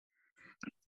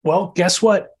Well, guess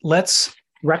what? Let's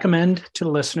recommend to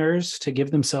the listeners to give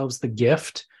themselves the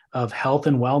gift of health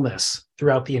and wellness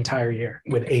throughout the entire year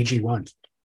with AG1.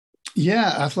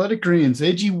 Yeah, Athletic Greens,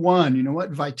 AG1. You know what?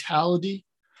 Vitality,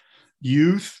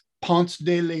 youth, Ponce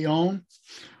de Leon.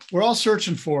 We're all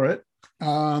searching for it.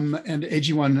 And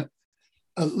AG1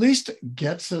 at least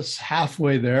gets us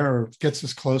halfway there or gets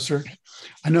us closer.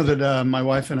 I know that my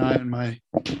wife and I and my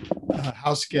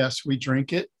house guests, we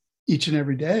drink it each and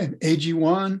every day.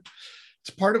 AG1, it's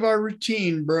part of our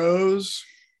routine, bros.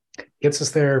 Gets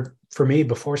us there for me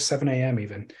before 7 a.m.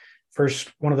 even.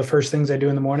 One of the first things I do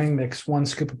in the morning, mix 1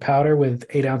 scoop of powder with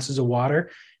 8 ounces of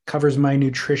water, covers my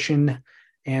nutrition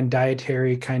and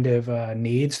dietary kind of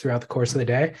needs throughout the course of the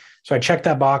day. So I check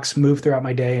that box, move throughout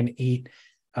my day, and eat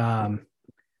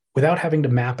without having to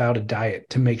map out a diet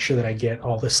to make sure that I get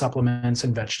all the supplements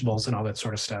and vegetables and all that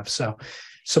sort of stuff. So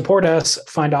support us,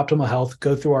 find optimal health,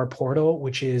 go through our portal,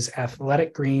 which is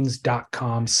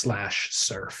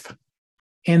athleticgreens.com/surf.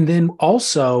 And then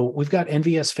also we've got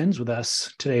NVS Fins with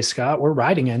us today, Scott. We're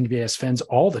riding NVS Fins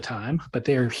all the time, but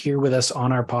they're here with us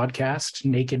on our podcast,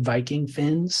 Naked Viking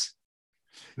Fins.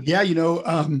 Yeah,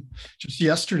 just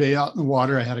yesterday out in the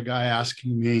water, I had a guy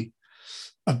asking me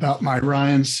about my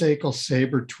Ryan Sakel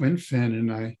Sabre twin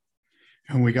fin,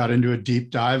 and we got into a deep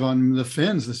dive on the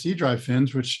fins, the Sea Drive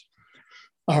fins, which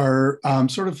are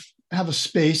sort of have a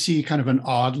spacey, kind of an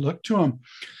odd look to them,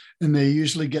 and they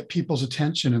usually get people's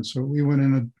attention. And so we went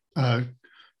in a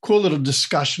cool little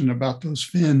discussion about those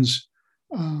fins.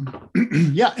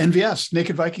 Yeah, NVS,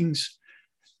 Naked Vikings.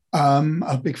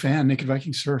 A big fan, Naked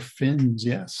Viking Surf Fins.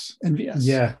 Yes, NVS.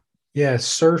 Yeah.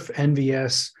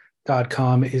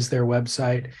 surfnvs.com is their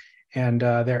website, and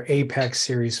their Apex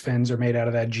series fins are made out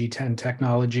of that G10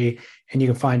 technology, and you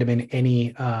can find them in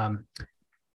any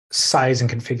size and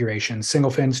configuration: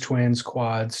 single fins, twins,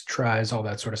 quads, tris, all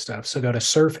that sort of stuff. So go to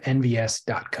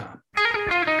surfnvs.com.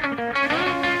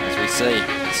 As we see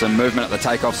some movement at the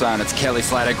takeoff zone, it's Kelly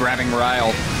Slater grabbing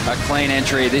rail. A clean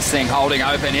entry, this thing holding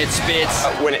open, it spits.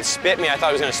 When it spit me, I thought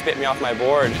it was going to spit me off my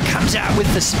board. Comes out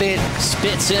with the spit,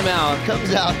 spits him out.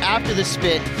 Comes out after the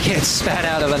spit. Gets spat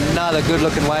out of another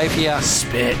good-looking wave here.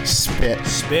 Spit.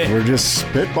 We're just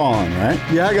spitballing, right?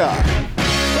 Yeah, God.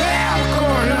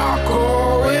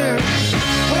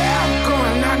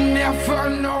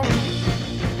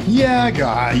 Yeah,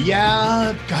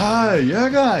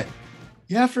 guy.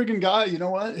 Yeah, friggin' guy. You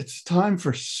know what? It's time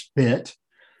for Spit.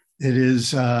 It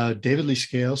is David Lee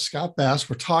Scales, Scott Bass.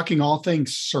 We're talking all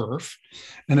things surf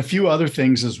and a few other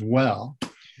things as well.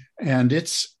 And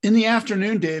it's in the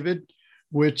afternoon, David,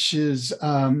 which is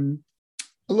a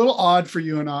little odd for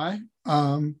you and I.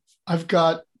 I've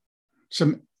got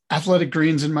some Athletic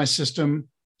Greens in my system.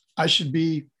 I should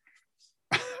be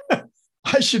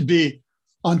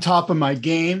on top of my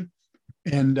game,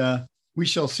 and we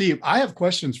shall see. I have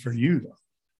questions for you, though.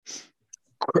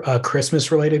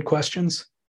 Christmas-related questions?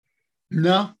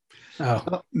 No.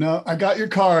 Oh. No, I got your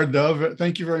card, though.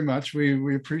 Thank you very much.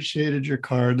 We appreciated your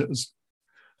card. It was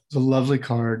a lovely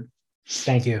card.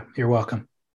 Thank you. You're welcome.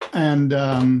 And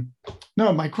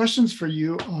no, my questions for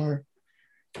you are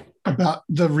about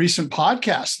the recent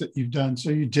podcast that you've done. So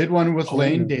you did one with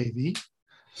Lane Davey.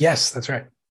 Yes, that's right.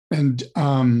 And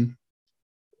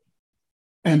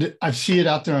I see it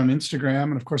out there on Instagram.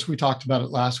 And of course, we talked about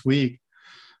it last week.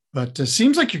 But it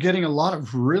seems like you're getting a lot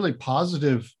of really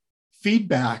positive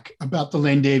feedback about the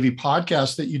Lane Davey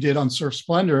podcast that you did on Surf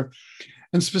Splendor,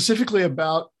 and specifically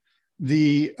about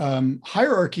the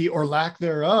hierarchy or lack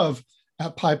thereof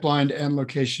at Pipeline and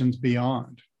Locations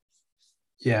Beyond.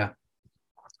 Yeah,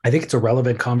 I think it's a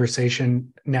relevant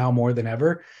conversation now more than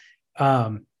ever.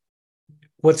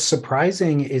 What's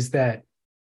surprising is that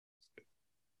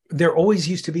there always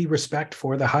used to be respect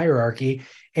for the hierarchy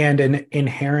and an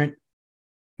inherent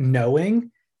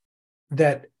knowing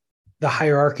that the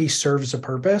hierarchy serves a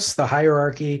purpose. The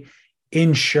hierarchy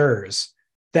ensures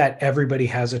that everybody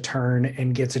has a turn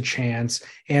and gets a chance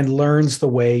and learns the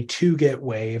way to get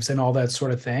waves and all that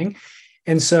sort of thing.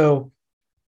 And so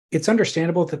it's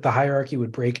understandable that the hierarchy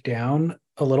would break down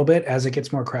a little bit as it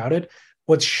gets more crowded.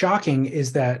 What's shocking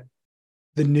is that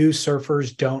the new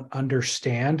surfers don't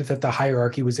understand that the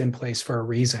hierarchy was in place for a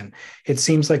reason. It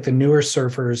seems like the newer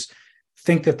surfers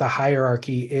think that the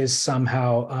hierarchy is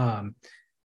somehow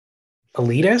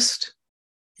elitist,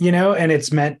 and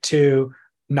it's meant to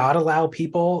not allow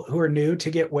people who are new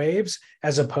to get waves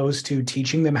as opposed to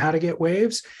teaching them how to get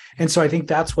waves. And so I think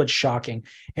that's what's shocking.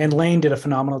 And Lane did a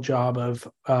phenomenal job of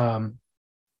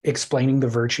explaining the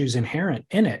virtues inherent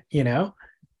in it,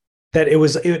 that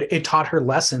it taught her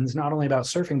lessons, not only about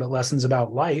surfing, but lessons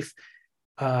about life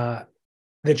that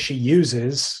she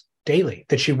uses daily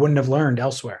that she wouldn't have learned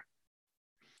elsewhere.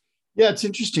 Yeah, it's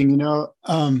interesting.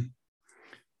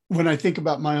 When I think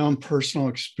about my own personal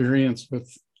experience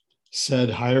with said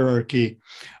hierarchy,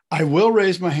 I will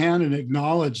raise my hand and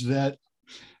acknowledge that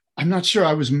I'm not sure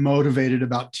I was motivated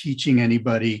about teaching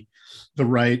anybody the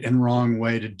right and wrong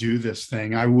way to do this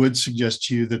thing. I would suggest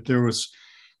to you that there was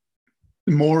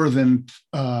more than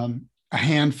a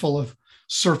handful of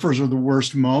surfers or the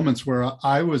worst moments where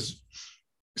I was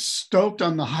stoked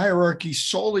on the hierarchy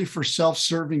solely for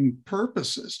self-serving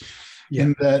purposes. Yeah.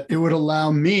 And that it would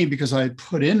allow me, because I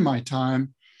put in my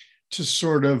time, to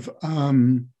sort of,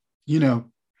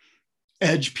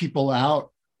 edge people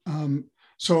out.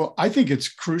 So I think it's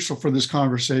crucial for this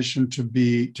conversation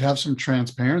to have some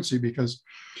transparency, because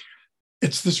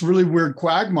it's this really weird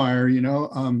quagmire,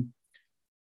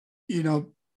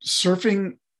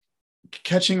 surfing,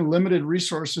 catching limited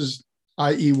resources,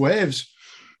 i.e. waves,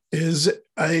 is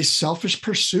a selfish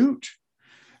pursuit,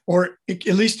 or at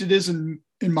least it is in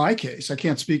my case. I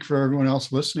can't speak for everyone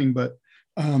else listening, but,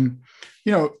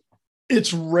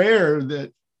 it's rare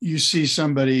that you see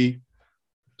somebody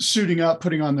suiting up,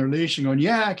 putting on their leash and going,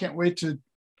 yeah, I can't wait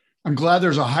I'm glad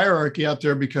there's a hierarchy out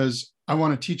there because I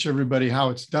want to teach everybody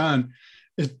how it's done.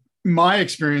 My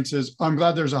experience is I'm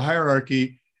glad there's a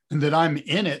hierarchy and that I'm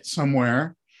in it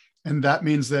somewhere. And that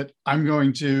means that I'm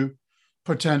going to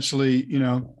potentially,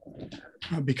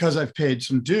 because I've paid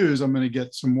some dues, I'm going to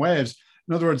get some waves.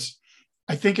 In other words,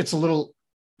 I think it's a little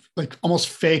like almost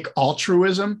fake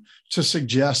altruism to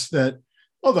suggest that,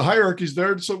 oh, the hierarchy's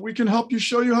there so we can help you,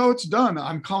 show you how it's done.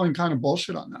 I'm calling kind of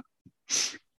bullshit on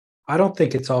that. I don't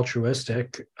think it's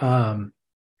altruistic,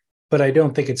 but I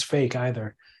don't think it's fake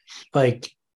either. Like,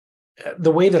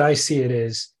 the way that I see it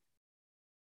is,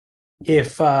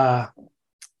 if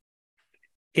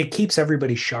it keeps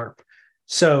everybody sharp.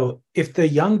 So if the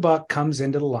young buck comes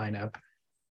into the lineup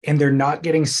and they're not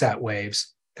getting set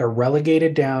waves, they're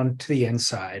relegated down to the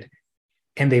inside,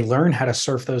 and they learn how to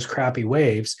surf those crappy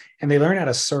waves, and they learn how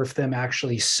to surf them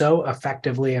actually so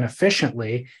effectively and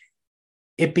efficiently,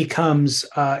 it becomes,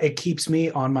 it keeps me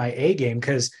on my A game,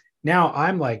 because now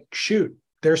I'm like, shoot,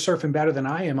 they're surfing better than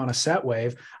I am on a set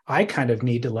wave. I kind of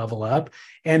need to level up.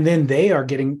 And then they are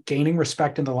gaining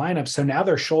respect in the lineup. So now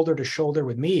they're shoulder to shoulder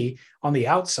with me on the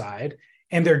outside,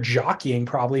 and they're jockeying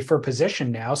probably for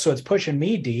position now. So it's pushing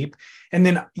me deep. And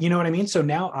then, you know what I mean? So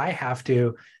now I have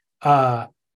to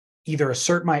either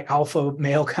assert my alpha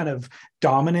male kind of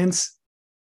dominance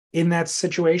in that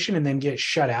situation and then get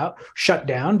shut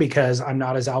down because I'm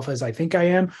not as alpha as I think I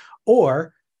am,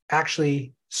 or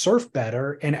actually surf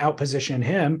better and outposition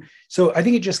him. So I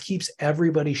think it just keeps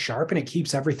everybody sharp and it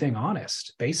keeps everything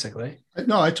honest, basically.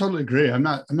 No, I totally agree. I'm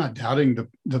not doubting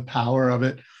the power of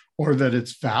it or that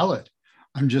it's valid.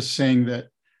 I'm just saying that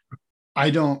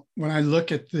when I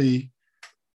look at the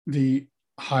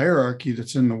hierarchy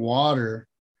that's in the water,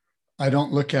 I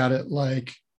don't look at it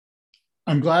like,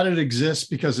 I'm glad it exists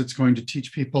because it's going to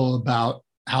teach people about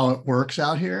how it works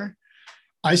out here.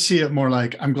 I see it more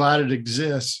like, I'm glad it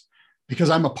exists because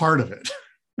I'm a part of it.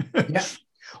 Yeah.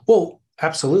 Well,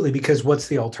 absolutely. Because what's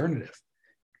the alternative?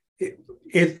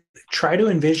 Try to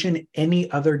envision any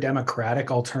other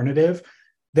democratic alternative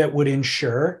that would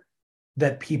ensure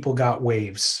that people got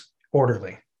waves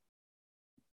orderly.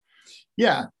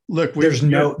 Yeah. Look, there's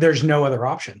no other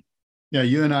option. Yeah.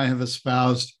 You and I have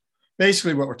espoused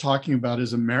basically what we're talking about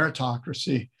is a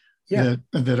meritocracy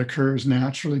that occurs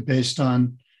naturally based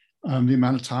on the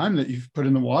amount of time that you've put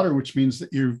in the water, which means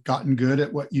that you've gotten good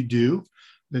at what you do,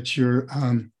 that you're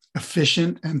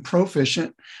efficient and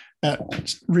proficient at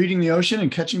reading the ocean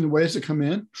and catching the waves that come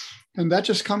in. And that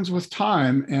just comes with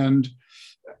time. And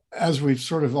as we've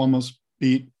sort of almost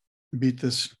beat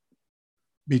this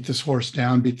horse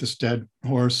down, beat this dead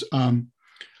horse,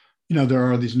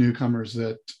 there are these newcomers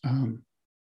that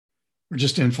are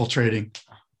just infiltrating,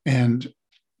 and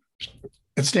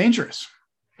it's dangerous.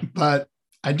 But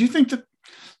I do think that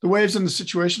the waves and the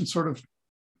situation sort of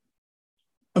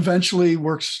eventually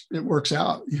works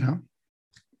out,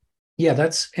 Yeah,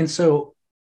 and so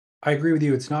I agree with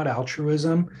you. It's not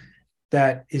altruism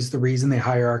that is the reason the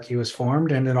hierarchy was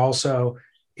formed. And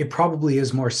it probably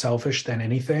is more selfish than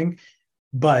anything,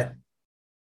 but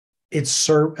it's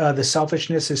the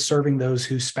selfishness is serving those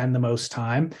who spend the most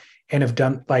time and have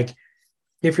done, like,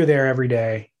 if you're there every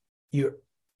day,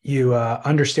 you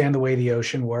understand the way the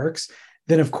ocean works,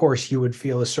 then of course you would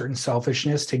feel a certain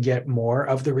selfishness to get more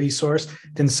of the resource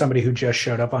than somebody who just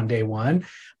showed up on day one.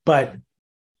 But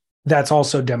that's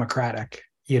also democratic,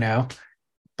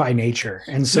 by nature.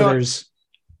 And so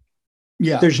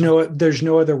there's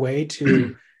no other way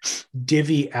to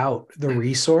divvy out the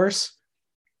resource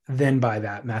than by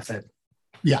that method.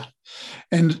 Yeah.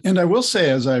 And I will say,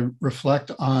 as I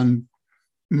reflect on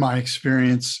my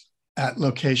experience at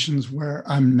locations where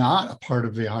I'm not a part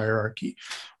of the hierarchy,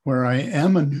 where I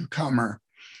am a newcomer,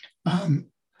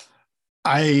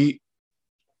 I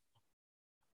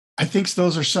think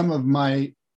those are some of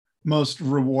my most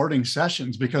rewarding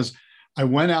sessions, because I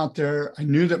went out there, I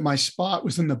knew that my spot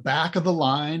was in the back of the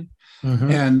line,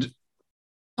 and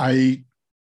I,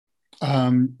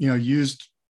 used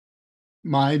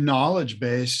my knowledge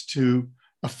base to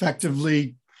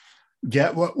effectively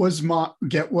get what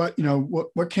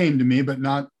came to me, but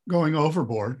not going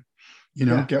overboard,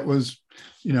 get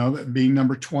being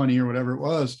number 20 or whatever it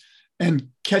was, and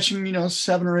catching,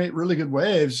 7 or 8 really good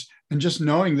waves, and just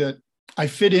knowing that I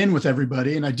fit in with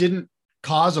everybody and I didn't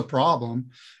cause a problem.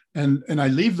 And I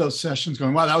leave those sessions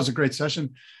going, wow, that was a great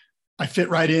session. I fit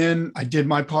right in. I did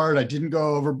my part. I didn't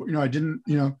go over, I didn't,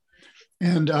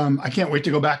 and I can't wait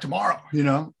to go back tomorrow.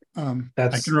 I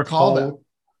can recall that.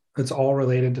 It's all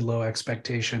related to low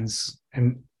expectations.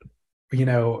 And,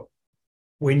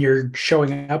 when you're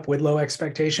showing up with low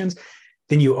expectations,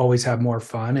 then you always have more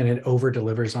fun, and it over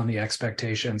delivers on the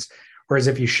expectations. Whereas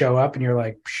if you show up and you're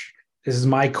like, this is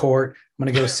my court, I'm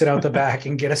going to go sit out the back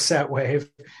and get a set wave,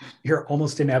 you're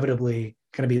almost inevitably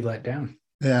going to be let down.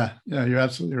 Yeah, you're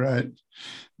absolutely right.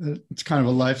 It's kind of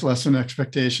a life lesson,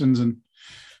 expectations, and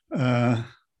it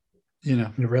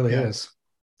really is.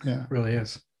 Yeah, it really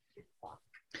is.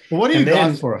 Well, what do you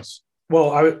got for us?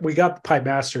 Well, we got the Pipe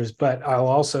Masters, but I'll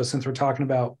also, since we're talking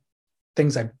about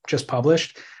things I just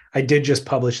published, I did just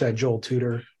publish that Joel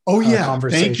Tudor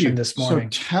conversation this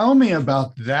morning. So tell me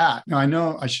about that. Now, I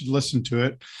know I should listen to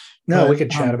it. No, we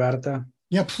could chat about it though.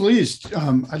 Yeah, please.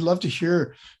 I'd love to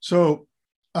hear. So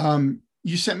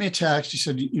you sent me a text. You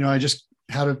said, I just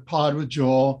had a pod with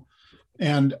Joel,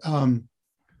 and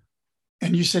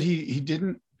you said he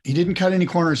didn't cut any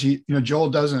corners. Joel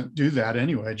doesn't do that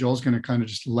anyway. Joel's going to kind of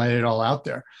just lay it all out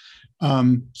there.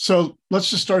 So let's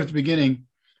just start at the beginning.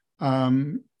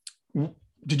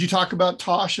 Did you talk about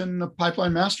Tosh and the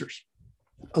Pipeline Masters?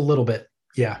 A little bit.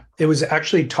 Yeah. It was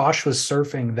actually, Tosh was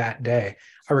surfing that day.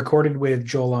 I recorded with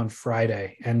Joel on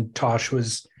Friday, and Tosh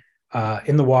was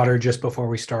in the water just before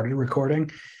we started recording.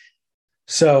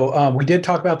 So we did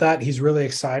talk about that. He's really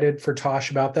excited for Tosh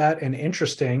about that. And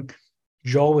interesting,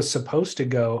 Joel was supposed to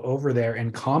go over there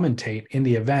and commentate in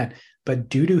the event, but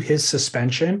due to his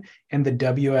suspension and the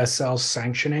WSL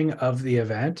sanctioning of the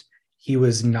event, he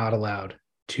was not allowed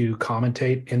to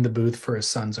commentate in the booth for his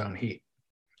son's own heat.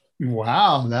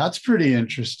 Wow, that's pretty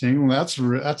interesting. That's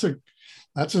a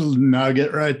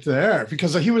nugget right there,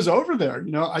 because he was over there.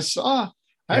 I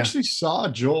actually saw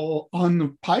Joel on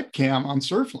the pipe cam on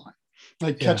Surfline,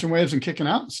 catching waves and kicking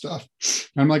out and stuff.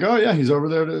 And I'm like, oh yeah, he's over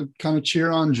there to kind of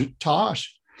cheer on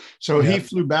Tosh. So he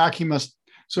flew back. He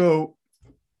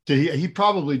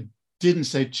probably didn't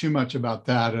say too much about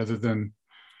that, other than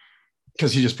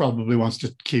because he just probably wants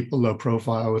to keep a low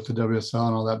profile with the WSL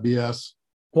and all that BS.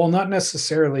 Well, not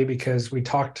necessarily, because we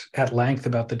talked at length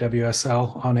about the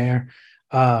WSL on air.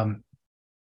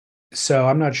 So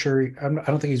I'm not sure. I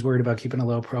don't think he's worried about keeping a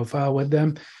low profile with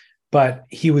them, but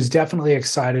he was definitely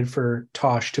excited for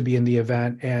Tosh to be in the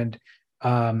event, and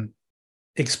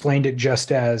explained it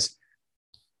just as,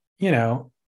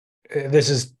 this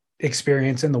is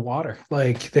experience in the water.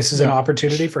 This is an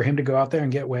opportunity for him to go out there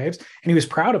and get waves. And he was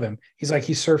proud of him. He's like,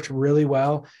 he surfed really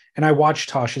well. And I watched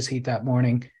Tosh's heat that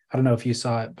morning. I don't know if you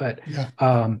saw it, but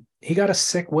he got a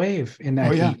sick wave in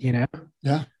that heat,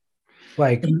 Yeah.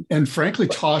 And frankly,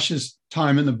 Tosh's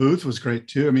time in the booth was great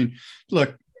too. I mean,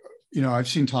 look, I've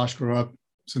seen Tosh grow up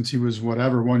since he was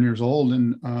 1 years old.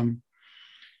 And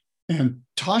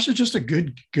Tosh is just a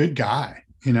good guy.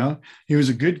 He was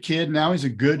a good kid. Now he's a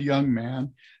good young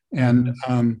man. And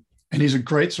he's a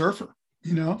great surfer,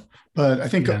 but I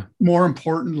think more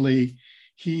importantly,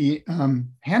 he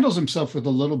handles himself with a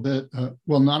little bit,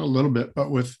 not a little bit,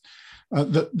 but with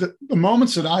the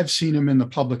moments that I've seen him in the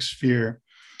public sphere,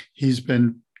 he's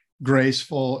been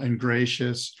graceful and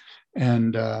gracious,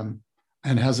 and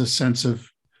has a sense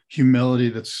of humility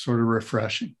that's sort of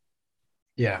refreshing.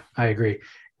 Yeah, I agree.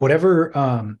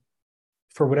 Whatever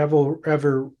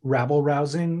rabble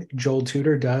rousing Joel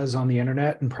Tudor does on the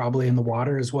internet, and probably in the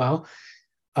water as well,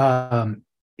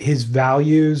 his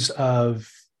values of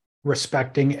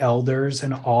respecting elders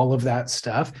and all of that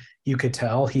stuff, you could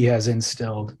tell he has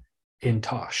instilled in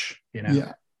Tosh.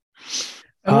 Yeah.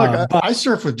 And look, I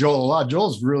surf with Joel a lot.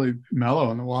 Joel's really mellow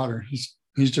in the water.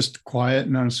 He's just quiet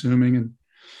and unassuming,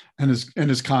 and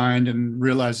is kind, and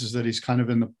realizes that he's kind of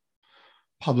in the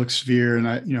public sphere,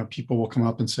 and people will come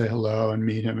up and say hello and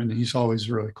meet him, and he's always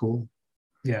really cool.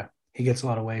 Yeah. He gets a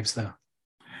lot of waves though.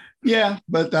 Yeah,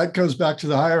 but that goes back to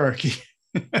the hierarchy.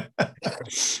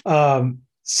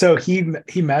 So he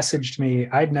messaged me.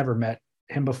 I'd never met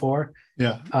him before.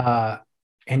 Yeah.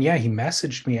 And yeah, he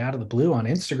messaged me out of the blue on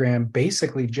Instagram,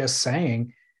 basically just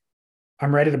saying,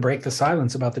 I'm ready to break the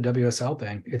silence about the WSL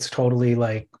thing. It's totally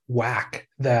like whack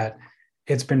that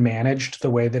it's been managed the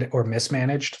way that or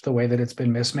mismanaged the way that it's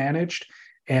been mismanaged.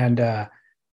 And I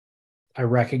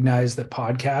recognize that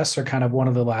podcasts are kind of one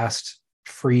of the last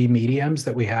free mediums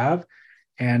that we have.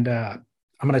 And I'm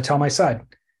going to tell my side.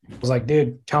 I was like,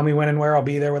 dude, tell me when and where I'll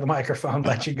be there with a microphone,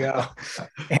 let you go.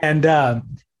 And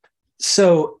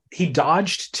so he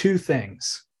dodged two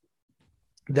things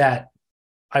that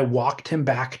I walked him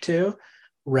back to,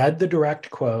 read the direct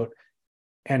quote,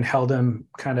 and held him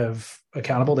kind of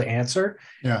accountable to answer.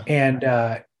 Yeah.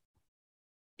 And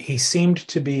he seemed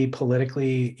to be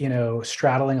politically,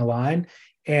 straddling a line,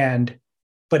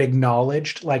 but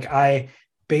acknowledged, like, I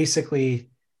basically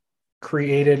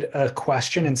created a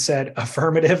question and said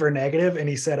affirmative or negative, and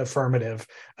he said affirmative,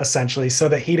 essentially, so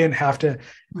that he didn't have to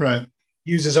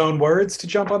use his own words to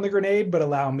jump on the grenade, but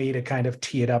allow me to kind of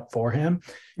tee it up for him.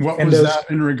 What was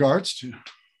that in regards to?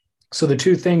 So the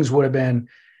two things would have been,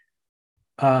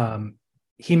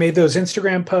 he made those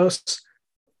Instagram posts.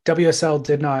 WSL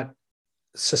did not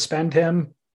suspend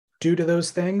him due to those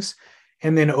things.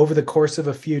 And then over the course of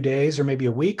a few days or maybe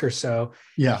a week or so,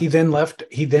 he then left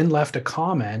a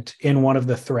comment in one of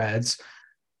the threads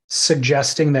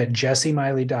suggesting that Jessie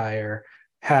Miley Dyer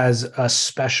has a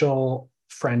special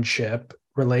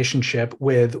relationship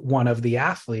with one of the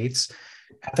athletes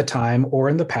at the time or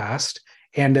in the past,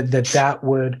 and that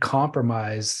would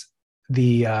compromise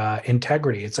the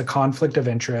integrity. It's a conflict of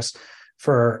interest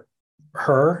for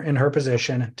her in her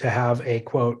position to have a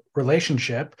quote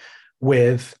relationship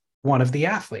with one of the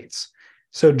athletes.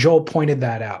 So Joel pointed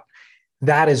that out.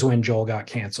 That is when Joel got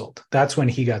canceled. That's when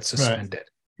he got suspended.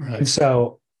 Right. And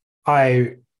so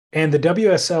the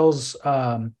WSL's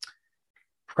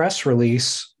press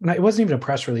release, it wasn't even a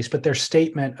press release, but their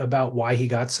statement about why he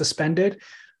got suspended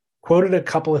quoted a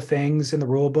couple of things in the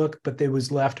rule book, but it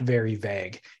was left very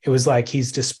vague. It was like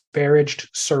he's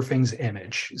disparaged surfing's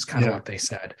image is kind of what they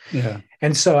said. Yeah.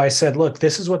 And so I said, look,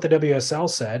 this is what the WSL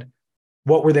said.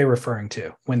 What were they referring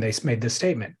to when they made this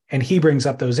statement? And he brings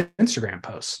up those Instagram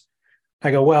posts.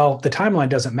 I go, well, the timeline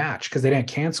doesn't match because they didn't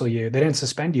cancel you. They didn't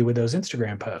suspend you with those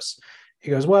Instagram posts.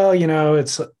 He goes, well,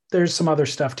 there's some other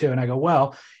stuff too. And I go,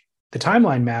 well, the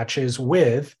timeline matches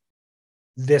with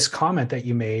this comment that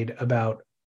you made about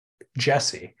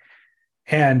Jessie.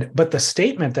 But the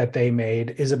statement that they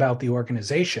made is about the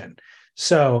organization.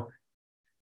 So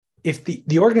if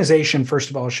the organization,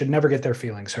 first of all, should never get their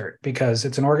feelings hurt, because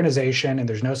it's an organization and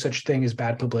there's no such thing as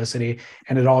bad publicity,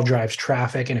 and it all drives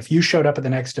traffic. And if you showed up at the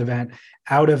next event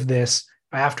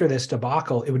after this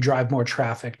debacle, it would drive more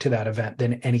traffic to that event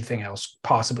than anything else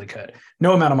possibly could.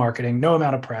 No amount of marketing, no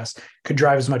amount of press could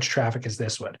drive as much traffic as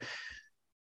this would.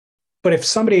 But if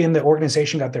somebody in the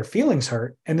organization got their feelings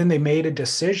hurt and then they made a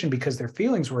decision because their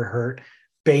feelings were hurt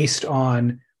based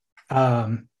on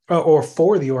or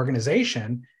for the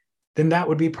organization, then that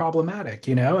would be problematic,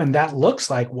 and that looks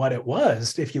like what it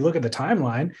was if you look at the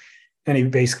timeline. And he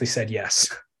basically said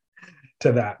yes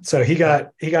to that. So he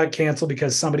got canceled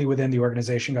because somebody within the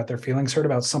organization got their feelings hurt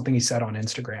about something he said on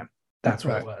Instagram. That's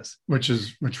what it was. Which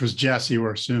was Jessie,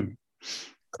 we're assuming.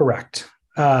 Correct.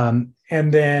 And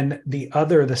then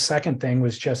the second thing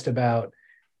was just about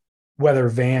whether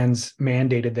Vans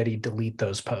mandated that he delete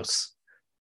those posts.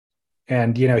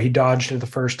 And, he dodged it the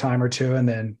first time or two, and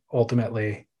then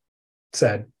ultimately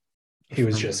said he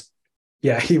was just,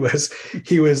 he was,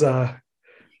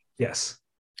 yes.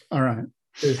 All right.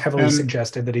 It was heavily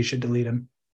suggested that he should delete him.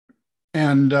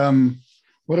 And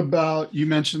what about, you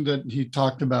mentioned that he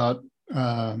talked about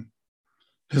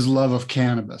his love of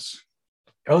cannabis.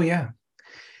 Oh, yeah.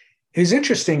 It was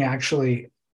interesting,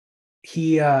 actually.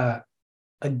 He,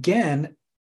 again,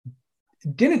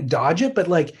 didn't dodge it, but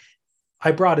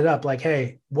I brought it up,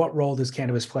 hey, what role does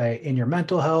cannabis play in your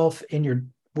mental health, in your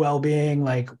well-being,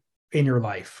 in your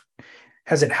life?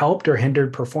 Has it helped or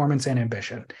hindered performance and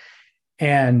ambition?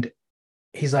 And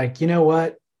he's like, you know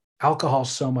what?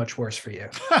 Alcohol's so much worse for you.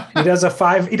 He does a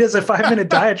 5-minute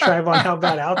diatribe on how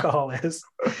bad alcohol is.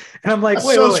 And I'm like,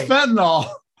 wait. Fentanyl.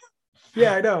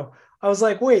 Yeah, I know. I was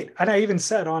like, wait. And I even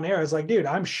said on air, I was like, dude,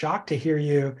 I'm shocked to hear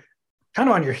you kind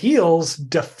of on your heels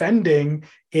defending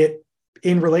it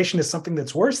in relation to something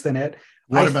that's worse than it.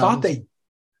 I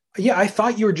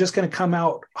thought you were just going to come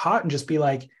out hot and just be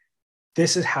like,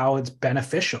 this is how it's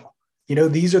beneficial.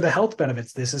 These are the health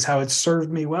benefits. This is how it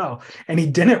served me well. And he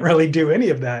didn't really do any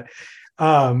of that.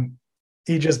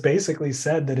 he just basically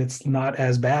said that it's not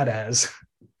as bad as.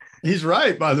 He's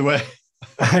right, by the way.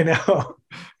 I know.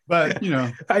 But,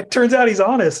 it turns out he's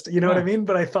honest, you know Yeah. what I mean?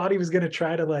 But I thought he was going to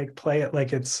try to like play it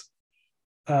like it's,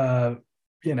 like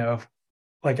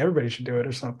everybody should do it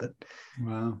or something.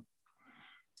 Wow.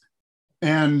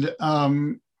 And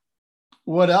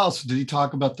what else? Did he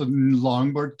talk about the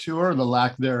longboard tour, the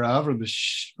lack thereof, or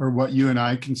or what you and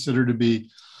I consider to be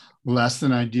less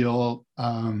than ideal,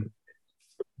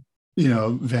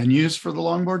 venues for the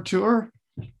longboard tour?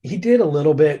 He did a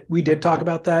little bit. We did talk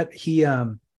about that.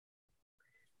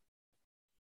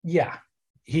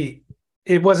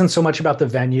 It wasn't so much about the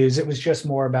venues. It was just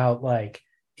more about like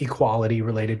equality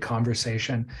related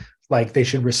conversation. Like they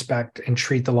should respect and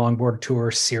treat the longboard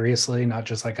tour seriously, not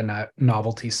just like a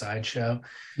novelty sideshow.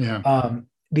 Yeah.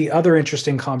 The other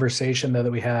interesting conversation though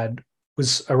that we had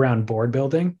was around board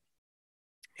building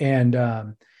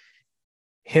and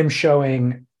him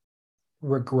showing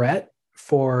regret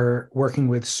for working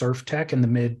with Surf Tech in the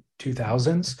mid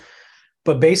 2000s.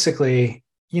 But basically,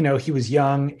 he was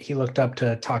young. He looked up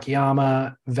to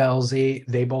Takayama, Velzy.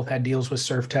 They both had deals with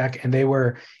Surf Tech, and they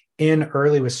were in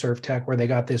early with Surf Tech where they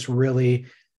got this really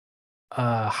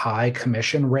high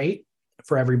commission rate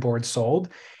for every board sold.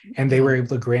 And they were able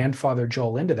to grandfather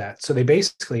Joel into that. So they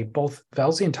basically, both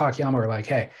Velzy and Takayama were like,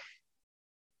 hey,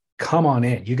 come on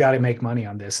in. You got to make money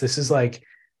on this. This is like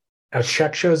a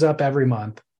check shows up every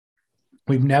month.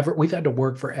 We've had to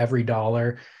work for every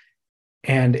dollar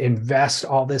and invest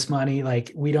all this money.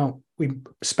 Like we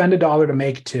spend $1 to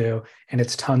make $2, and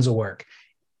it's tons of work.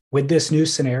 With this new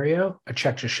scenario, a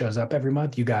check just shows up every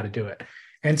month. You got to do it.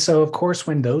 And so of course,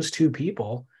 when those two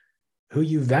people who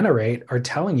you venerate are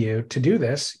telling you to do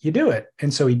this, you do it.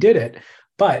 And so he did it,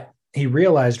 but he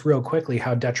realized real quickly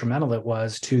how detrimental it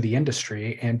was to the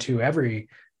industry and to everybody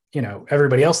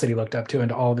else that he looked up to and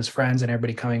to all of his friends and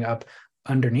everybody coming up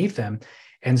underneath him.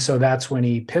 And so that's when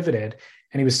he pivoted.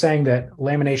 And he was saying that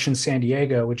Lamination San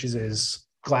Diego, which is his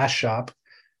glass shop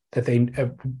that they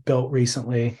built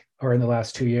recently or in the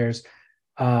last 2 years,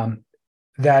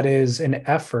 that is an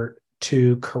effort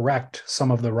to correct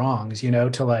some of the wrongs,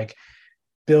 to like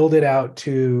build it out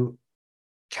to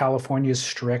California's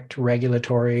strict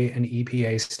regulatory and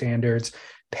EPA standards,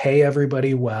 pay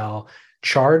everybody well,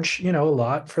 charge, a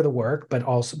lot for the work,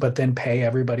 but then pay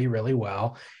everybody really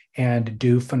well and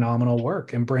do phenomenal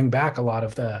work and bring back a lot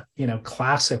of the,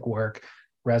 classic work,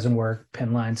 resin work,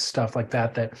 pin lines, stuff like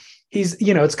that he's,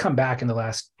 it's come back in the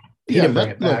last,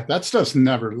 that stuff's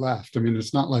never left. I mean,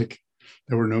 it's not like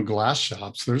there were no glass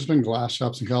shops. There's been glass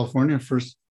shops in California for a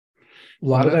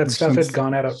lot of that stuff had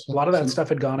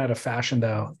gone out of fashion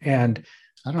though. And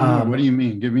I don't know. What do you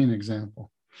mean? Give me an example.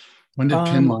 When did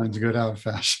pin lines go out of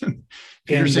fashion?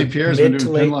 Peter St. Pierre's been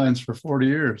doing pin lines for 40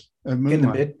 years. In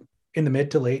the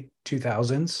mid to late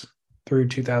 2000s through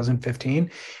 2015.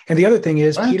 And the other thing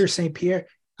is Peter St. Pierre.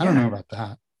 I don't know about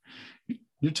that.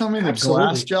 You're telling me that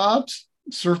glass jobs,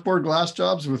 surfboard glass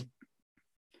jobs with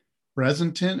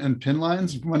resin tint and pin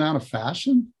lines went out of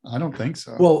fashion? I don't think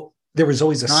so. Well, there was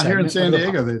always not here in San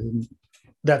Diego. They didn't.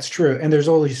 That's true. And there's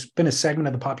always been a segment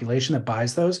of the population that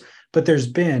buys those, but there's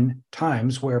been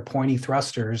times where pointy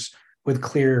thrusters with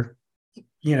clear,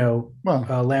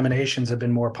 laminations have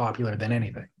been more popular than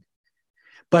anything.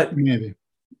 But maybe.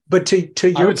 But to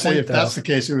your I would point, say if that's the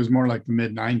case, it was more like the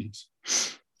mid 90s.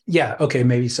 Yeah. Okay.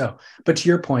 Maybe so. But to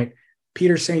your point,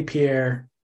 Peter St. Pierre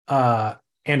and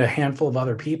a handful of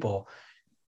other people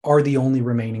are the only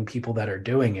remaining people that are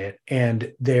doing it.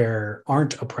 And there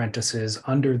aren't apprentices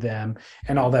under them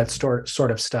and all that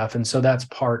sort of stuff. And so that's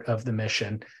part of the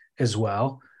mission as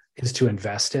well, is to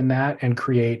invest in that and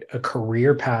create a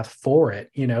career path for it,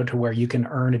 to where you can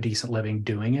earn a decent living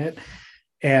doing it.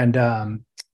 And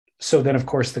so then, of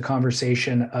course, the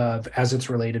conversation of, as it's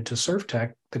related to Surf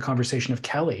Tech, the conversation of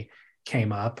Kelly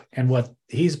came up and what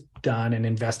he's done and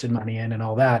invested money in and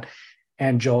all that.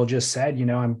 And Joel just said,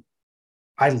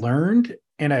 I learned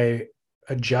and I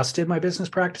adjusted my business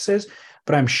practices,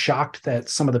 but I'm shocked that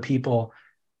some of the people,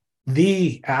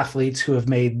 the athletes who have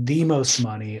made the most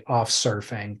money off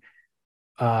surfing,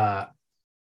 are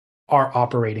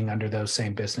operating under those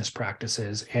same business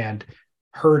practices and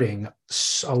hurting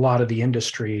a lot of the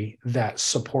industry that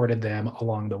supported them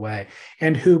along the way,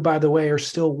 and who, by the way, are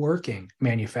still working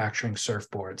manufacturing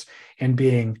surfboards and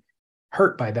being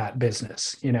hurt by that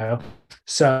business,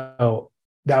 So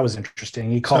that was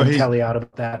interesting. He called Kelly out of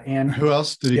that. And who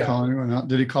else did he call anyone out?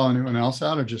 Did he call anyone else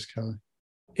out or just Kelly?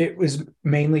 It was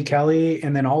mainly Kelly,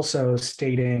 and then also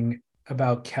stating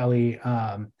about Kelly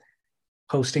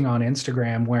posting on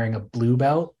Instagram wearing a blue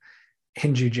belt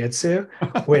in jiu-jitsu,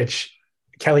 which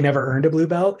Kelly never earned a blue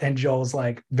belt. And Joel's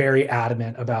like very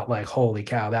adamant about like, holy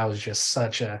cow, that was just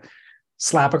such a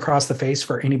slap across the face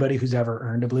for anybody who's ever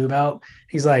earned a blue belt.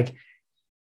 He's like,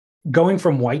 going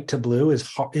from white to blue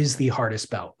is the hardest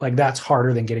belt. Like that's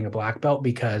harder than getting a black belt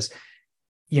because,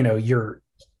 you know, you're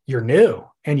new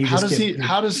and you how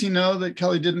does he know that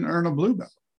Kelly didn't earn a blue belt?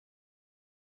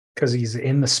 Because he's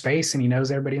in the space and he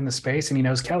knows everybody in the space and he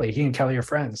knows Kelly. He and Kelly are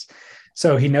friends.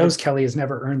 So he knows Kelly has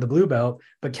never earned the blue belt,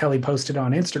 but Kelly posted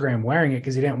on Instagram wearing it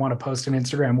because he didn't want to post on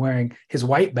Instagram wearing his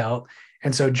white belt.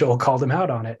 And so Joel called him out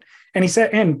on it. And he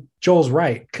said, and Joel's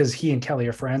right, because he and Kelly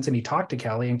are friends and he talked to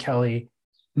Kelly and Kelly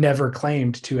never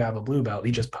claimed to have a blue belt.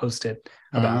 He just posted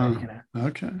about it, you know?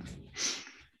 Okay.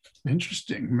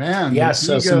 Interesting, man. Yeah.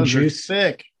 So some juice.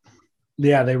 Thick.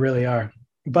 Yeah, they really are.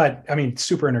 But I mean,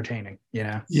 super entertaining, you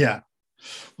know? Yeah.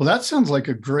 Well, that sounds like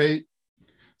a great,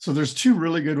 so there's two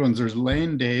really good ones. There's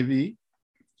Lane Davey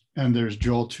and there's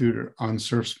Joel Tudor on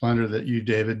Surf Splendor that you,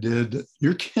 David, did.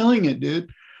 You're killing it, dude.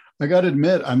 I got to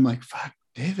admit, I'm like, fuck,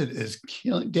 David is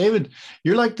killing. David,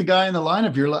 you're like the guy in the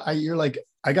lineup. You're like,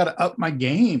 I got to up my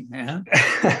game, man.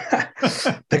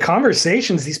 The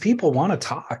conversations, these people want to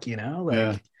talk, you know? Like,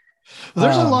 yeah. Well,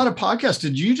 there's a lot of podcasts.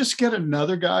 Did you just get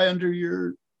another guy under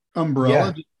your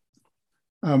umbrella?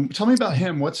 Yeah. Tell me about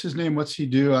him. What's his name? What's he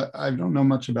do? I don't know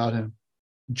much about him.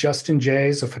 Justin Jay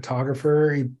is a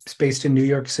photographer. He's based in New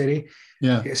York City.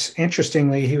 Yeah.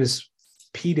 Interestingly, he was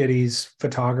P. Diddy's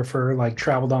photographer, like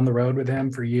traveled on the road with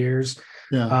him for years.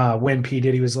 Yeah. When P.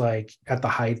 Diddy was like at the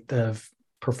height of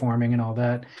performing and all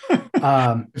that.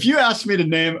 If you asked me to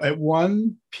name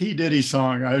one P. Diddy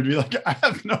song, I would be like, I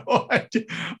have no idea.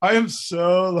 I am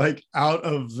so like out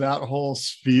of that whole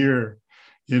sphere.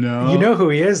 You know who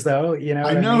he is, though. You know,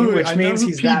 I know who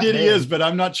he's P. Diddy is, but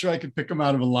I'm not sure I could pick him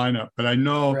out of a lineup. But I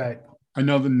know, I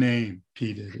know the name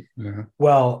P. Diddy. Yeah.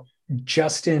 Well,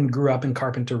 Justin grew up in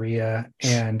Carpinteria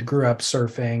and grew up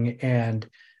surfing, and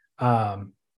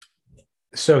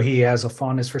so he has a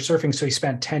fondness for surfing. So he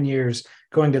spent 10 years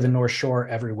going to the North Shore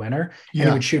every winter, and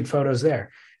he would shoot photos there.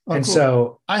 Oh, and cool.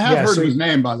 So I have heard of his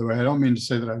name, by the way. I don't mean to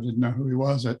say that I didn't know who he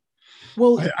was.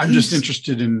 I'm just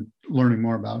interested in learning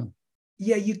more about him.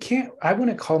 Yeah, I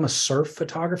wouldn't call him a surf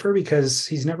photographer because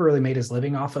he's never really made his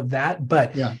living off of that,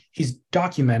 but he's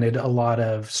documented a lot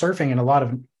of surfing and a lot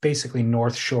of basically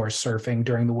North Shore surfing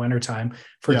during the wintertime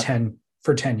for 10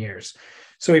 years.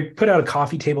 So he put out a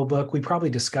coffee table book. We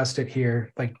probably discussed it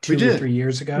here like 2 or 3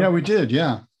 years ago. Yeah, we did.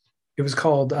 Yeah. It was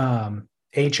called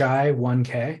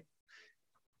HI1K.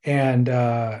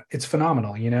 And it's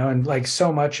phenomenal, you know, and like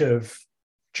so much of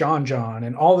John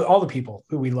and all the people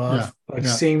who we love,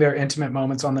 seeing their intimate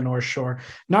moments on the North Shore,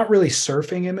 not really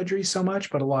surfing imagery so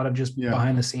much, but a lot of just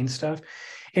behind the scenes stuff.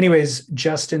 Anyways,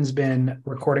 Justin's been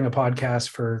recording a podcast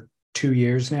for 2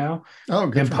 years now. Oh,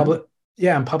 good.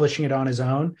 And publishing it on his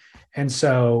own. And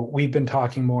so we've been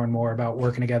talking more and more about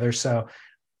working together. So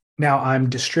now I'm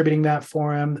distributing that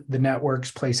for him. The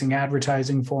network's placing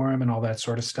advertising for him and all that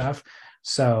sort of stuff.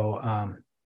 So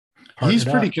he's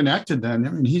pretty connected then. I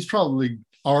mean, he's probably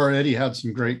already had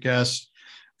some great guests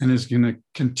and is going to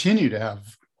continue to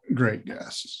have great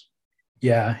guests.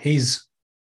 Yeah, he's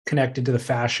connected to the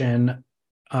fashion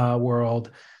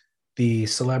world, the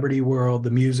celebrity world,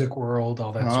 the music world,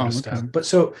 all that sort of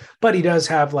stuff. But he does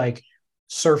have like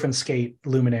surf and skate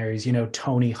luminaries, you know,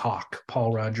 Tony Hawk,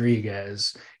 Paul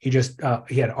Rodriguez. He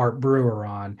had Art Brewer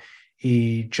on.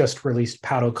 He just released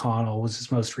Pat O'Connell was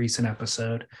his most recent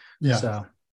episode. Yeah. So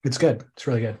it's good. It's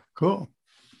really good. Cool.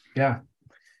 Yeah.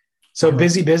 So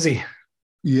busy.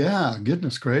 Yeah.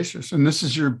 Goodness gracious. And this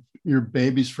is your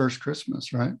baby's first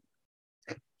Christmas, right?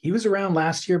 He was around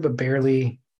last year, but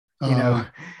barely, you know,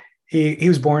 he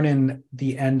was born in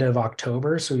the end of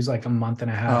October. So he's like a month and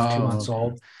a half, 2 months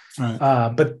old.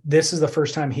 Right. But this is the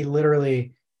first time he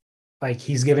literally, like,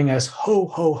 he's giving us ho,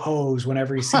 ho, ho's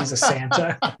whenever he sees a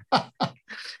Santa.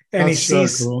 And he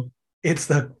sees, so cool. It's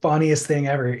the funniest thing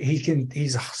ever.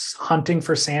 He's hunting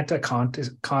for Santa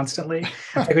constantly.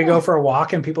 Like we go for a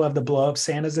walk and people have the blow up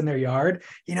Santas in their yard,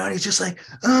 you know, and he's just like,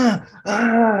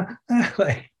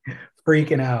 like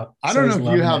freaking out. I don't know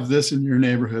if you have this in your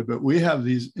neighborhood, but we have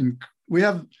these, you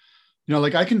know,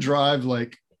 like I can drive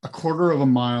like a quarter of a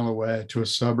mile away to a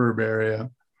suburb area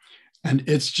and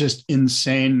it's just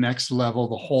insane next level.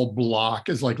 The whole block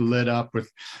is like lit up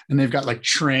with, and they've got like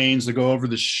trains that go over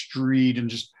the street and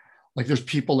just like there's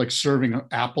people like serving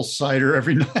apple cider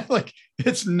every night. Like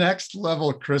it's next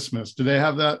level Christmas. Do they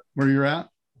have that where you're at?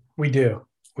 We do.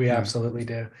 We absolutely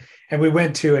do. And we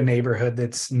went to a neighborhood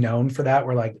that's known for that,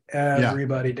 where like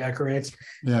everybody decorates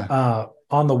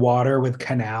on the water with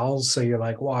canals. So you're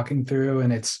like walking through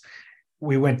and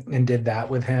we went and did that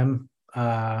with him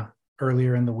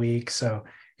earlier in the week. So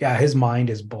yeah, his mind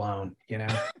is blown,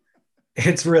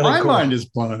 It's really My cool. mind is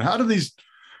blown. How do these,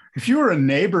 if you were a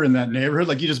neighbor in that neighborhood,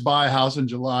 like you just buy a house in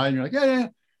July and you're like, yeah.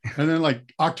 And then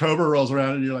like October rolls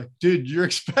around and you're like, dude, you're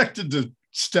expected to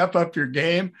step up your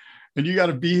game and you got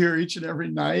to be here each and every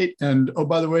night. And oh,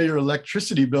 by the way, your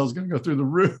electricity bill is going to go through the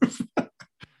roof.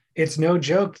 It's no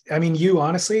joke. I mean,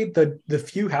 honestly, the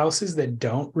few houses that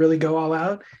don't really go all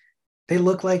out, they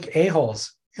look like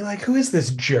a-holes. You're like, who is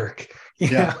this jerk?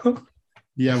 You know?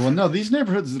 Yeah. Well, no, these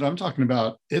neighborhoods that I'm talking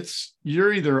about,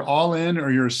 you're either all in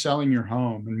or you're selling your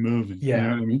home and moving. Yeah. You know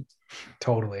what I mean?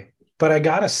 Totally. But I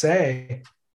gotta say,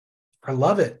 I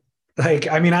love it. Like,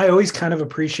 I mean, I always kind of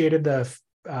appreciated the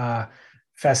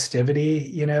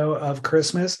festivity, of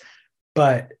Christmas,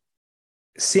 but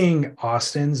seeing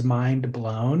Austin's mind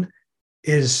blown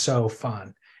is so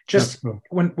fun. Just cool.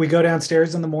 When we go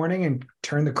downstairs in the morning and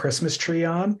turn the Christmas tree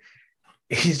on,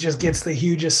 he just gets the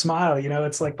hugest smile.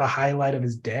 It's like the highlight of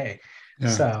his day. Yeah.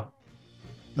 So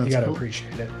you got to cool.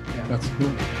 appreciate it. Yeah. That's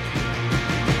cool.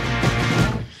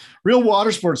 Real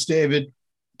water sports, David.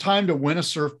 Time to win a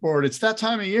surfboard. It's that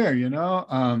time of year,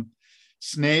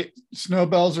 snow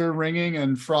bells are ringing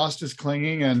and frost is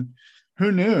clinging, and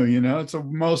who knew, it's the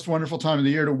most wonderful time of the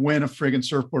year to win a friggin'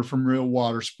 surfboard from Real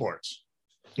Water Sports.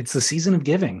 It's the season of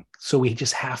giving, so we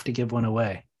just have to give one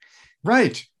away.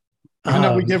 Right. Even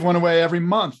though we give one away every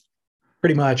month.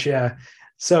 Pretty much, yeah.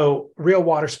 So Real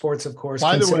Water Sports, of course,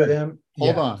 by the way, them.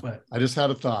 Hold on. I just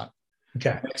had a thought.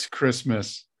 Okay. Next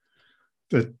Christmas,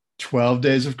 the 12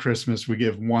 days of Christmas, we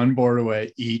give one board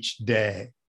away each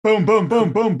day. Boom, boom,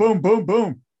 boom, boom, boom, boom,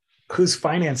 boom. Who's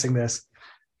financing this?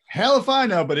 Hell if I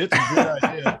know, but it's a good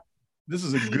idea. This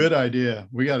is a good idea.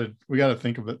 We gotta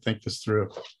think this through.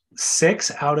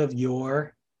 6 out of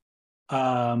your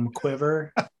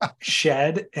quiver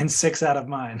shed and 6 out of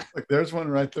mine. Look, there's one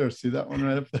right there. See that one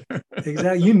right up there?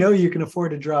 Exactly. You can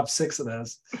afford to drop 6 of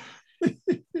those.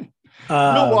 Real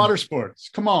Water Sports.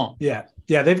 Come on. Yeah.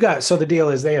 They've got, so the deal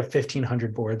is they have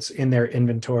 1,500 boards in their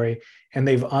inventory and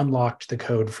they've unlocked the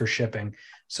code for shipping.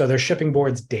 So they're shipping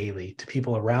boards daily to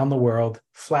people around the world,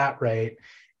 flat rate,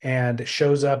 and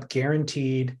shows up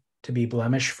guaranteed to be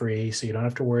blemish free. So you don't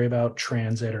have to worry about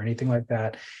transit or anything like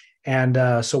that. And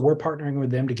so we're partnering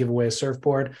with them to give away a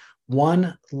surfboard.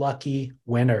 One lucky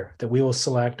winner that we will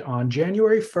select on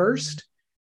January 1st.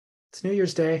 It's New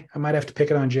Year's Day. I might have to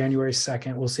pick it on January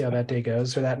 2nd. We'll see how that day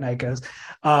goes or that night goes.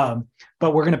 But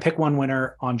we're going to pick one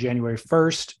winner on January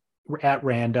 1st at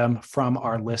random from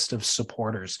our list of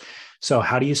supporters. So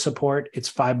how do you support?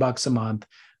 It's $5 a month.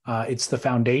 It's the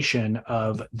foundation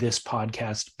of this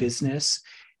podcast business.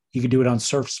 You can do it on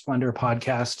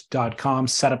surfsplendorpodcast.com,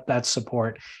 set up that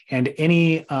support. And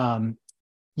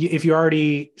if you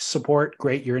already support,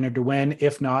 great, you're entered to win.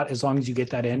 If not, as long as you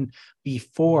get that in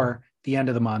before the end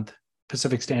of the month,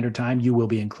 Pacific Standard Time, you will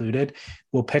be included.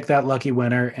 We'll pick that lucky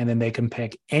winner, and then they can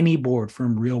pick any board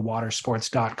from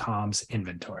realwatersports.com's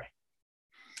inventory.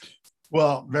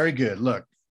 Well, very good. Look,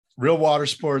 Real Water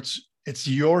Sports, it's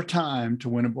your time to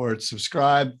win a board.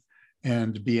 Subscribe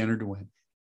and be entered to win.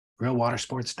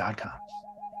 realwatersports.com.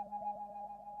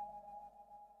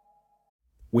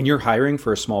 When you're hiring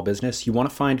for a small business, you want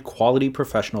to find quality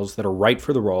professionals that are right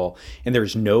for the role, and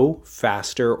there's no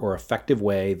faster or effective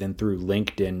way than through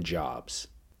LinkedIn Jobs.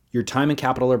 Your time and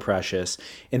capital are precious,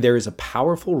 and there is a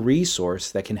powerful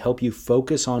resource that can help you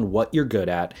focus on what you're good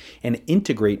at and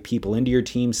integrate people into your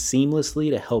team seamlessly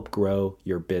to help grow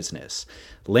your business.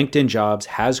 LinkedIn Jobs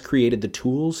has created the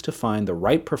tools to find the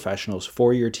right professionals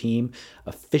for your team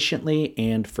efficiently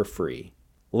and for free.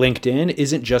 LinkedIn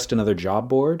isn't just another job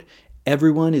board.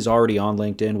 Everyone is already on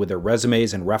LinkedIn with their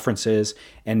resumes and references,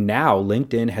 and now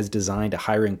LinkedIn has designed a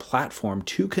hiring platform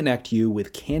to connect you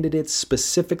with candidates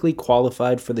specifically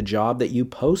qualified for the job that you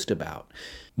post about.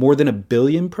 More than 1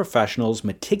 billion professionals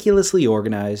meticulously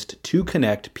organized to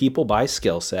connect people by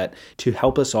skill set to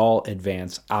help us all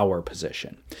advance our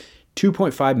position.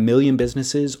 2.5 million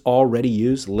businesses already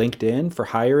use LinkedIn for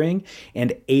hiring,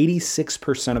 and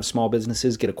 86% of small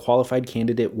businesses get a qualified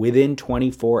candidate within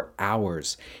 24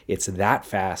 hours. It's that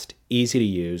fast, easy to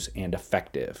use, and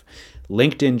effective.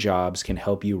 LinkedIn Jobs can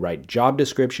help you write job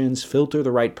descriptions, filter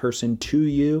the right person to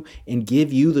you, and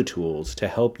give you the tools to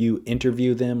help you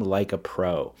interview them like a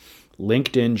pro.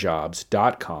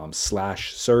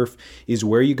 LinkedInjobs.com/surf is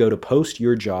where you go to post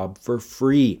your job for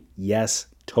free. Yes,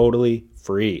 totally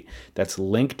free. That's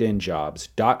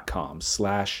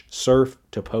linkedinjobs.com/surf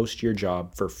to post your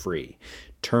job for free.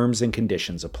 Terms and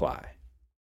conditions apply.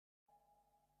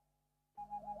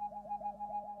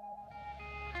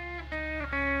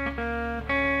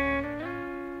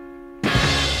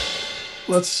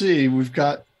 let's see. We've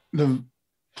got the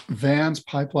Vans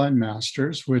Pipeline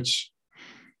Masters, which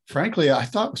frankly, I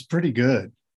thought was pretty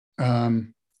good.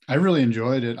 I really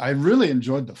enjoyed it. I really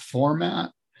enjoyed the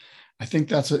format. I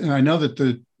think and I know that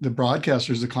the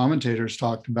broadcasters, the commentators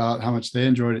talked about how much they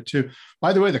enjoyed it too.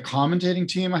 By the way, the commentating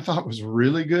team I thought was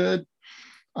really good.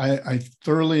 I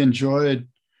thoroughly enjoyed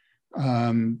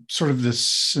sort of the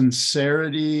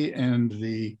sincerity and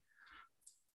the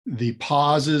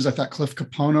pauses. I thought Cliff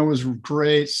Capono was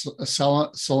great.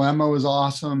 Salemo was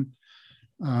awesome.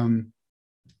 I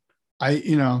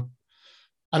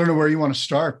don't know where you want to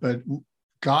start, but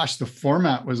gosh, the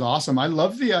format was awesome. I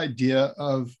love the idea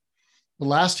of the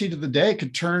last heat of the day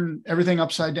could turn everything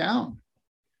upside down.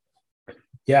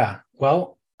 Yeah.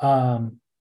 Well,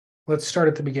 let's start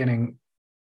at the beginning.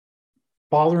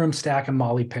 Balaram Stack and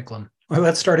Molly Picklum. Or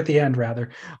let's start at the end,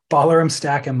 rather. Balaram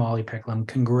Stack and Molly Picklum.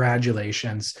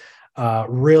 Congratulations.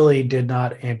 Really did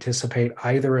not anticipate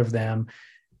either of them.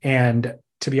 And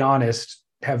to be honest,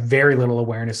 have very little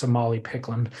awareness of Molly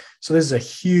Picklum. So this is a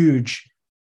huge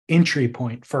entry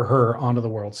point for her onto the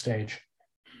world stage.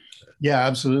 Yeah,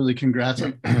 absolutely. Congrats.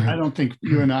 I don't think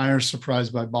you and I are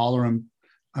surprised by Balaram.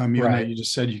 Even though you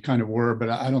just said you kind of were, but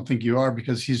I don't think you are,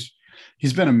 because he's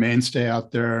been a mainstay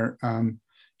out there.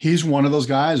 He's one of those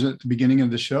guys at the beginning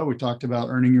of the show. We talked about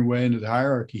earning your way into the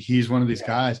hierarchy. He's one of these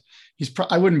guys.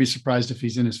 I wouldn't be surprised if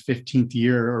he's in his 15th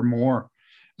year or more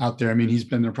out there. I mean, he's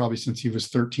been there probably since he was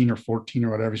 13 or 14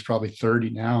 or whatever. He's probably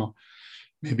 30 now,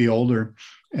 maybe older.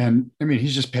 And I mean,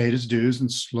 he's just paid his dues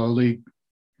and slowly,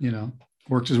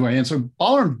 worked his way in. So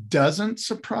Balaram doesn't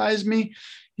surprise me.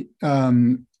 It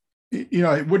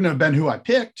wouldn't have been who I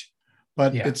picked,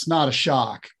 but it's not a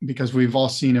shock because we've all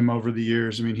seen him over the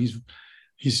years. I mean,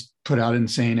 he's put out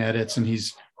insane edits and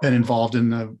he's been involved in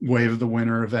the Wave of the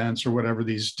Winter events or whatever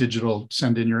these digital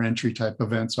send in your entry type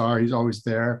events are. He's always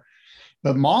there.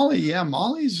 But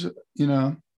Molly's,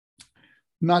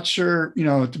 not sure,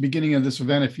 at the beginning of this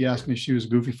event, if you asked me if she was a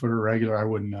goofy foot or regular, I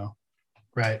wouldn't know.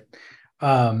 Right.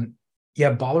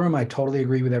 Balaram, I totally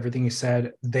agree with everything you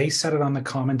said. They said it on the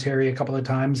commentary a couple of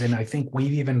times, and I think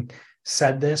we've even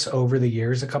said this over the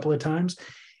years a couple of times.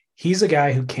 He's a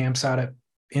guy who camps out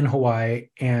in Hawaii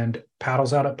and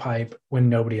paddles out at Pipe when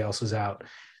nobody else is out.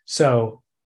 So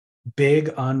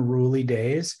big, unruly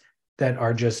days that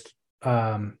are just,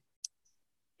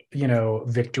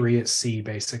 victory at sea,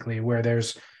 basically, where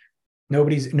there's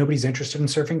nobody's interested in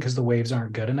surfing because the waves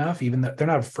aren't good enough. Even though they're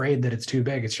not afraid that it's too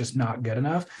big, it's just not good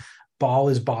enough. Ball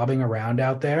is bobbing around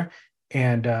out there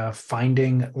and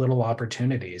finding little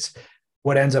opportunities.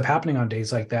 What ends up happening on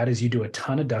days like that is you do a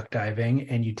ton of duck diving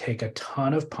and you take a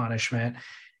ton of punishment,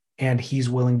 and he's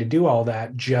willing to do all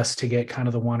that just to get kind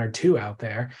of the one or two out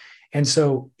there. And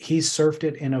so he's surfed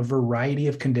it in a variety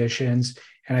of conditions.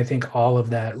 And I think all of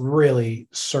that really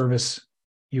service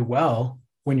you well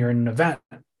when you're in an event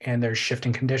and there's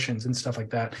shifting conditions and stuff like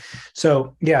that.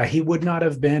 So yeah, he would not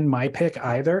have been my pick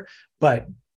either, but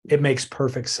it makes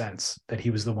perfect sense that he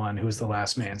was the one who was the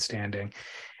last man standing.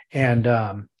 And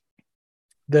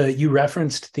you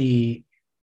referenced the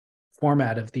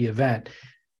format of the event.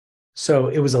 So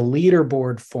it was a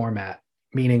leaderboard format,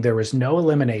 meaning there was no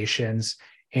eliminations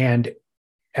and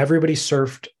everybody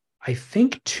surfed, I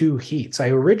think, 2 heats. I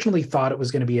originally thought it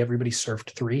was going to be everybody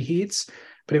surfed 3 heats,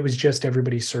 but it was just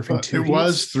everybody surfing 2 heats. It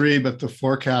was 3, but the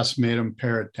forecast made them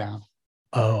pare it down.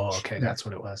 Oh, okay. That's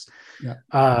what it was.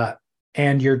 Yeah.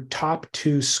 And your top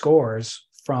 2 scores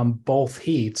from both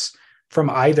heats, from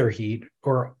either heat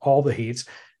or all the heats,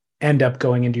 end up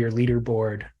going into your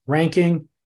leaderboard ranking.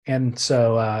 And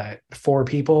so 4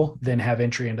 people then have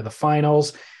entry into the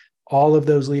finals. All of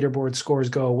those leaderboard scores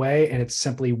go away, and it's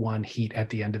simply 1 heat at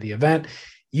the end of the event.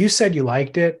 You said you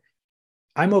liked it.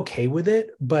 I'm okay with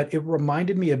it, but it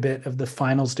reminded me a bit of the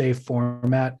finals day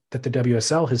format that the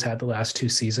WSL has had the last 2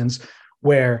 seasons,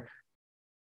 where,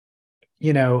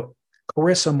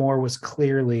 Carissa Moore was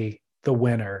clearly the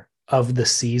winner of the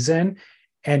season.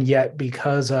 And yet,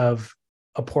 because of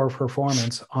a poor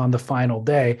performance on the final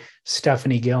day,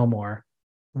 Stephanie Gilmore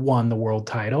won the world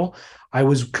title. I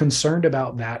was concerned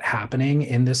about that happening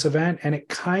in this event, and it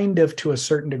kind of, to a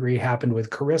certain degree, happened with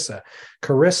Carissa.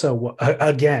 Carissa,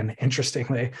 again,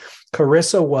 interestingly,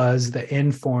 Carissa was the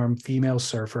in-form female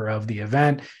surfer of the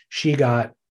event. She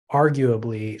got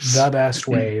arguably the best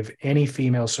wave any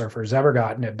female surfer's ever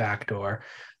gotten at backdoor.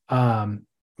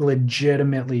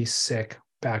 Legitimately sick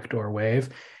backdoor wave.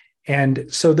 And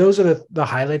so those are the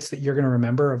highlights that you're going to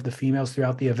remember of the females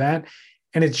throughout the event.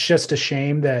 And it's just a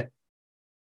shame that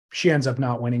she ends up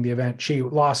not winning the event. She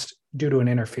lost due to an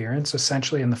interference,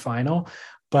 essentially, in the final.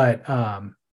 But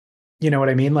you know what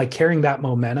I mean? Like, carrying that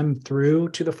momentum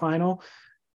through to the final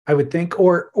I would think,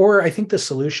 or I think the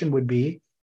solution would be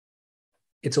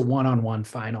it's a one-on-one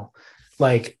final.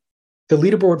 Like the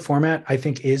leaderboard format, I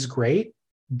think is great,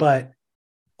 but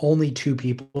only 2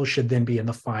 people should then be in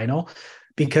the final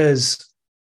because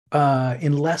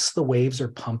unless the waves are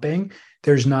pumping,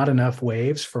 there's not enough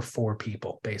waves for 4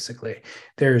 people. Basically,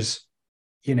 there's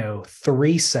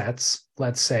 3 sets,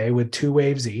 let's say, with 2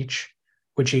 waves each,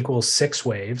 which equals 6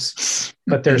 waves,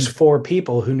 but there's 4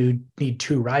 people who need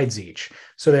 2 rides each.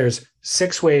 So there's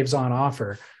 6 waves on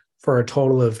offer for a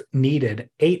total of needed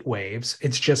 8 waves.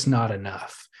 It's just not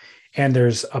enough. And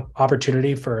there's an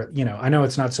opportunity for, I know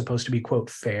it's not supposed to be, quote,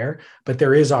 fair, but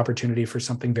there is opportunity for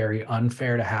something very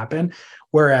unfair to happen.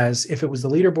 Whereas if it was the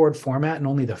leaderboard format and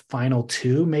only the final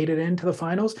 2 made it into the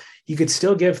finals, you could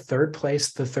still give third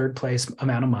place the third place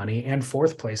amount of money and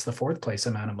fourth place the fourth place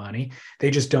amount of money. They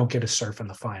just don't get a surf in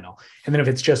the final. And then if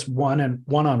it's just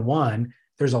one-on-one,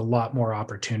 there's a lot more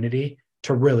opportunity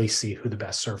to really see who the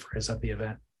best surfer is at the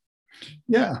event.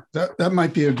 Yeah, that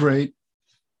might be a great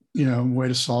way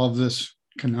to solve this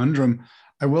conundrum.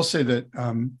 I will say that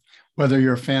whether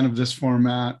you're a fan of this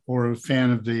format or a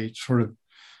fan of the sort of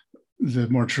the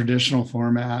more traditional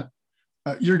format,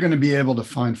 you're going to be able to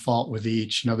find fault with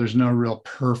each. There's no real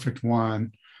perfect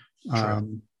one.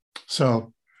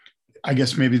 So I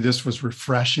guess maybe this was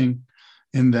refreshing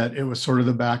in that it was sort of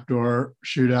the backdoor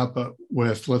shootout, but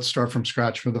with let's start from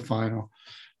scratch for the final.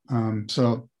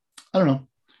 So I don't know.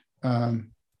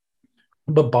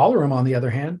 But Ballroom, on the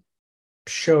other hand,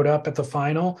 showed up at the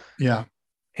final. Yeah.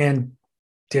 And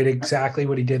did exactly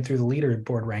what he did through the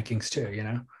leaderboard rankings too,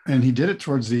 And he did it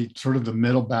towards the sort of the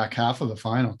middle back half of the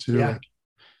final too. Yeah. Like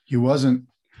he wasn't,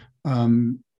 I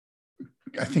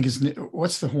think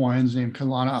what's the Hawaiian's name?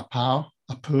 Kalana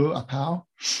Apau.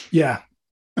 Yeah.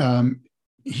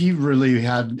 He really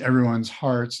had everyone's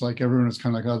hearts. Like everyone was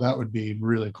kind of like, oh, that would be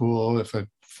really cool if a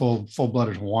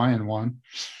full-blooded Hawaiian won.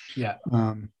 Yeah.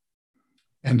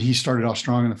 And he started off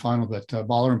strong in the final, but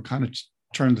Ballroom kind of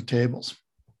turned the tables.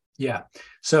 Yeah.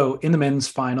 So in the men's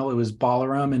final, it was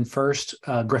Ballroom in first,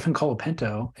 Griffin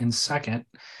Colapinto in second.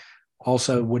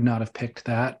 Also would not have picked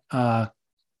that.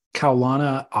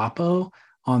 Kaulana Apo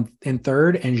in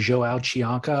third, and Joao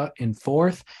Chianca in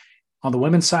fourth. On the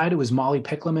women's side, it was Molly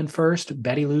Picklum in first,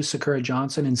 Betty Lou Sakura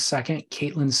Johnson in second,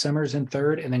 Caitlin Simmers in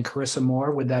third, and then Carissa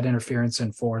Moore with that interference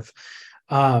in fourth.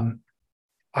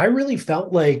 I really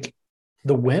felt like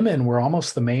the women were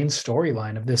almost the main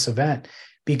storyline of this event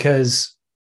because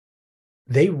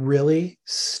they really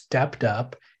stepped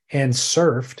up and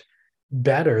surfed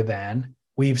better than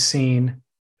we've seen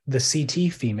the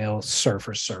CT female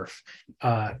surfers surf.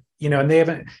 And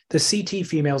the CT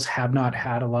females have not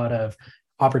had a lot of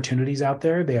opportunities out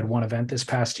there. They had one event this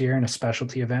past year and a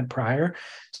specialty event prior.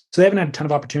 So they haven't had a ton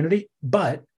of opportunity,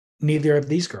 but neither of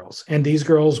these girls. And these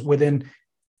girls within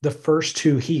the first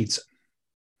 2 heats,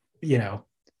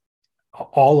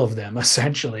 all of them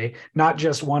essentially, not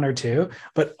just 1 or 2,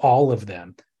 but all of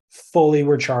them fully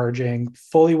were charging,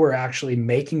 fully were actually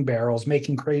making barrels,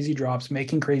 making crazy drops,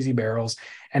 making crazy barrels.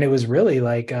 And it was really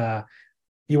like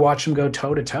you watch them go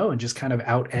toe to toe and just kind of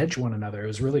out edge one another. It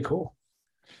was really cool.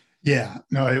 Yeah,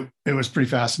 no, it was pretty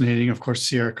fascinating. Of course,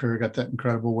 Sierra Kerr got that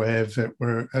incredible wave that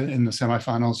were in the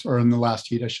semifinals, or in the last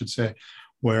heat, I should say,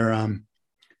 where,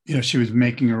 she was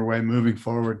making her way, moving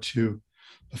forward to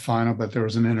the final, but there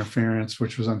was an interference,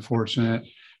 which was unfortunate.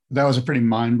 That was a pretty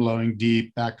mind-blowing,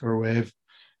 deep backdoor wave.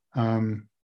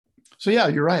 So yeah,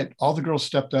 you're right. All the girls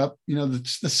stepped up.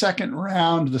 The second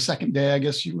round, the second day, I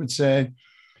guess you would say,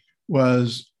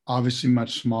 was obviously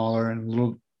much smaller and a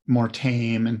little more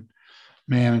tame and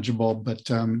manageable. But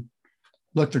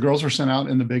look, the girls were sent out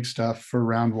in the big stuff for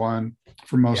round 1,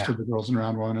 for most of the girls in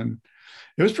round 1. And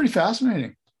it was pretty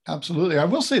fascinating. Absolutely. I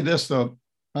will say this, though.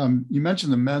 You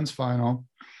mentioned the men's final.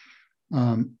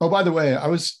 By the way,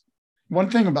 one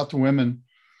thing about the women,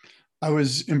 I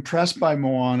was impressed by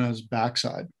Moana's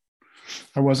backside.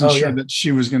 I wasn't sure that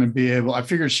she was going to be able, I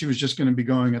figured she was just going to be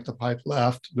going at the pipe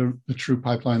left, the true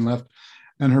pipeline left.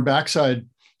 And her backside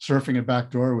surfing at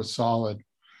backdoor was solid.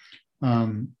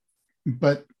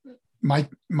 But my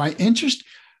interest,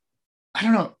 I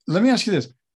don't know. Let me ask you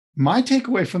this. My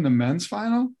takeaway from the men's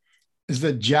final is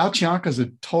that Joao Chianca's a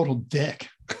total dick.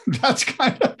 That's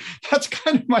kind of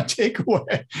my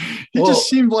takeaway. He just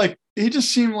seemed like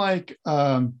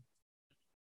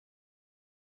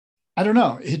I don't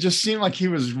know. It just seemed like he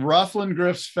was ruffling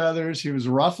Griff's feathers. He was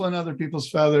ruffling other people's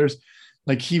feathers.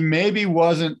 Like he maybe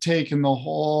wasn't taking the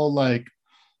whole like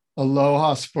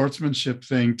aloha sportsmanship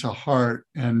thing to heart.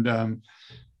 And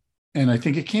I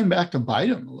think it came back to bite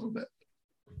him a little bit.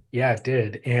 Yeah, it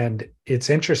did. And it's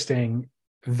interesting.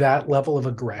 that level of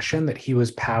aggression that he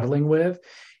was paddling with,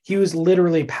 he was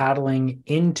literally paddling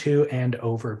into and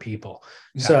over people.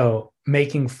 Yeah. So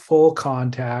making full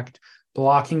contact,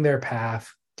 blocking their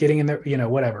path, getting in there,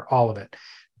 whatever, all of it.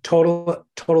 Total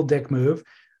dick move.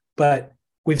 But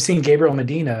we've seen Gabriel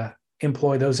Medina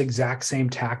employ those exact same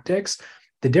tactics.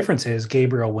 The difference is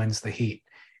Gabriel wins the heat.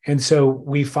 And so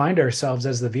we find ourselves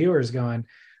as the viewers going,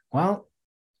 well,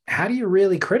 how do you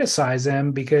really criticize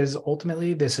him? Because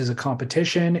ultimately this is a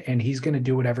competition and he's going to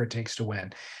do whatever it takes to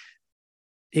win.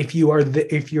 If you're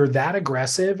that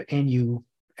aggressive and you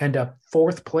end up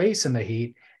 4th place in the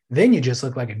heat, then you just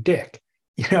look like a dick.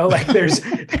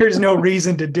 There's no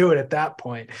reason to do it at that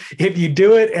point. If you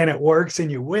do it and it works and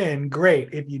you win,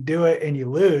 great. If you do it and you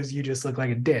lose, you just look like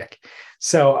a dick.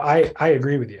 So I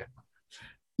agree with you.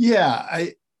 Yeah,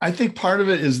 I think part of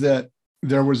it is that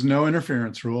there was no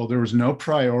interference rule. There was no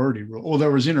priority rule. Well,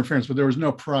 there was interference, but there was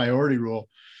no priority rule.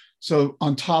 So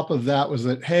on top of that was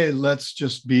that, hey, let's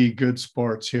just be good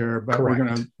sports here, but Correct. We're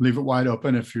going to leave it wide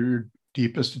open. If you're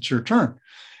deepest, it's your turn.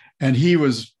 And he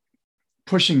was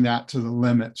pushing that to the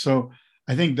limit. So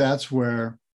I think that's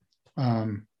where,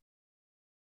 some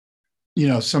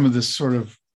of this sort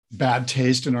of bad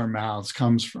taste in our mouths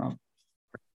comes from.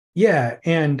 Yeah.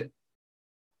 And,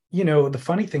 the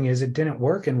funny thing is it didn't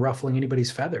work in ruffling anybody's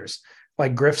feathers.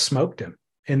 Like Griff smoked him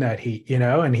in that heat,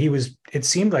 and it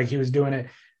seemed like he was doing it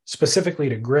specifically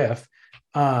to Griff.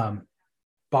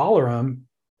 Balaram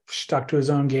stuck to his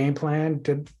own game plan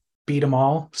to beat them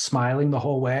all, smiling the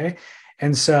whole way.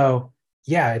 And so,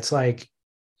 yeah, it's like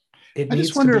it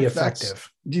needs to be effective.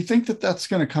 Do you think that that's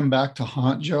going to come back to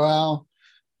haunt Joao?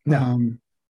 No.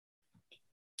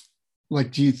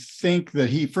 Do you think that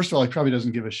first of all, he probably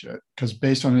doesn't give a shit because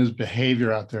based on his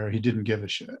behavior out there, he didn't give a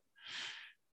shit,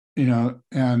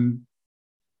 and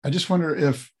I just wonder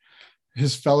if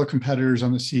his fellow competitors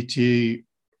on the CT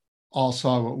all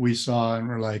saw what we saw and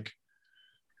were like,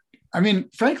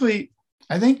 frankly,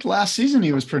 I think last season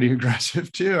he was pretty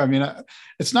aggressive too.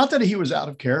 It's not that he was out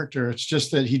of character. It's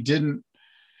just that he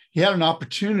had an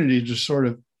opportunity to sort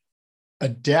of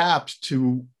adapt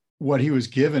to what he was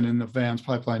given in the Vans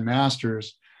Pipeline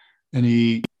Masters. And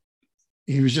he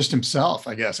was just himself,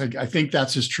 I guess. I think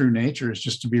that's his true nature, is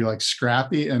just to be like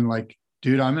scrappy and like,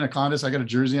 dude, I'm in a contest. I got a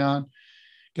jersey on.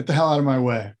 Get the hell out of my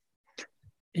way.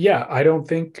 Yeah, I don't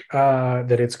think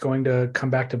that it's going to come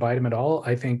back to bite him at all.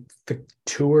 I think the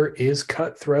tour is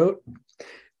cutthroat.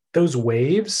 Those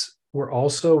waves were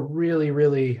also really,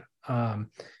 really,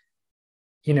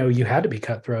 you had to be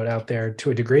cutthroat out there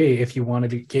to a degree if you wanted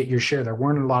to get your share. There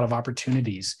weren't a lot of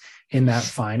opportunities in that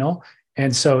final.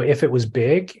 And so if it was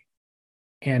big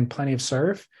and plenty of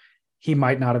surf, he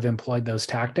might not have employed those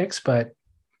tactics, but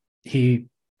he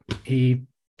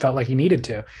felt like he needed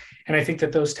to. And I think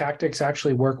that those tactics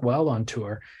actually work well on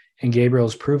tour, and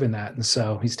Gabriel's proven that. And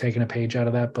so he's taken a page out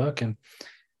of that book, and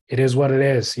it is what it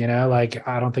is.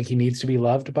 I don't think he needs to be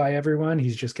loved by everyone.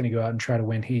 He's just going to go out and try to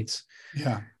win heats.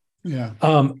 Yeah. Yeah.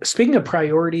 Speaking of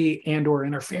priority and or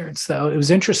interference, though, it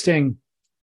was interesting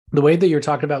the way that you're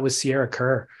talking about with Sierra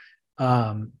Kerr.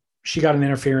 She got an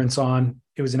interference on.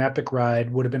 It was an epic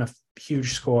ride, would have been a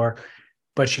huge score,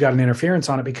 but she got an interference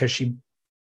on it because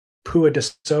Pua de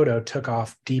Soto took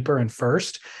off deeper and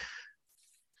first,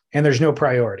 and there's no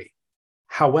priority.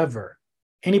 However,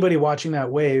 anybody watching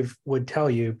that wave would tell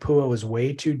you Pua was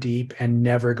way too deep and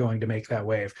never going to make that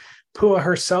wave. Pua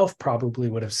herself probably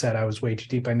would have said, I was way too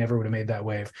deep. I never would have made that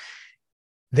wave.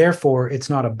 Therefore, it's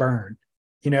not a burn.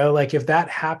 If that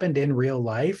happened in real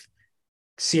life,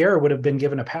 Sierra would have been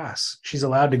given a pass. She's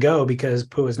allowed to go because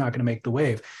Pua is not going to make the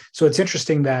wave. So it's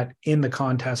interesting that in the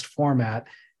contest format,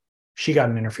 she got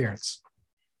an interference.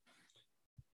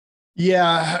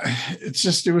 Yeah,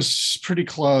 it was pretty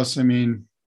close. I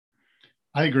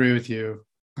agree with you.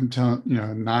 I'm telling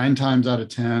 9 times out of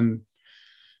 10,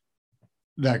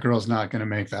 that girl's not going to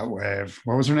make that wave.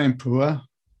 What was her name? Pua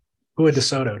de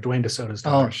Soto, Dwayne de Soto's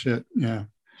daughter. Oh shit. Yeah.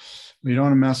 You don't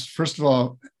want to mess. First of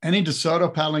all, any De Soto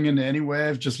paddling into any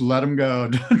wave, just let them go.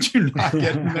 Do not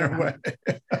get in their way.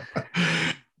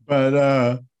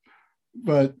 But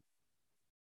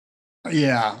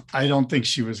yeah, I don't think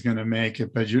she was going to make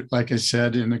it. But like I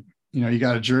said, you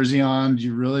got a jersey on.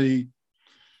 You really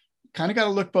kind of got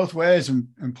to look both ways and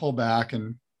pull back.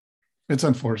 And it's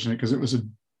unfortunate because it was a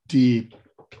deep,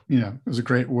 it was a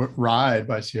great ride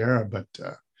by Sierra. But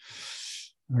I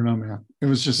don't know, man. It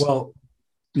was just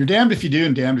you're damned if you do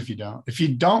and damned if you don't. If you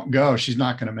don't go, she's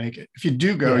not going to make it. If you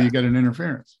do go, you get an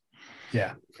interference.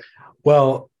 Yeah.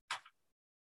 Well,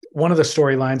 one of the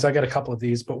storylines, I got a couple of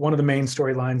these, but one of the main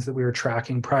storylines that we were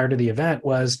tracking prior to the event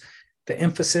was the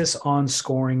emphasis on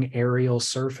scoring aerial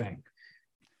surfing.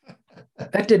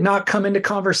 That did not come into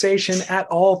conversation at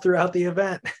all throughout the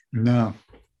event. No,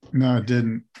 it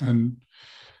didn't. And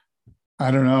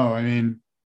I don't know. I mean,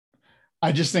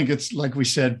 I just think it's like we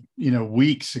said,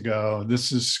 weeks ago,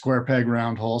 this is square peg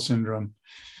round hole syndrome.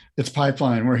 It's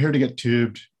pipeline. We're here to get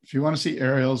tubed. If you want to see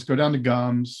aerials, go down to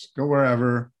Gums, go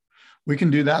wherever. We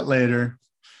can do that later.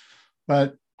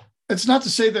 But it's not to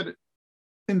say that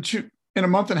in a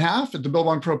month and a half at the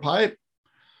Billabong Pro Pipe,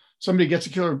 somebody gets a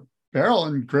killer barrel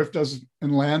and Griff does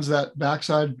and lands that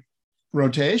backside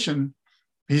rotation,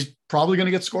 he's probably going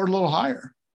to get scored a little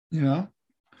higher,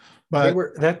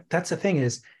 But that's the thing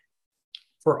is,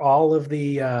 for all of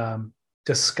the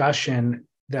discussion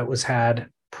that was had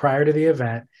prior to the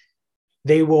event,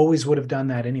 they always would have done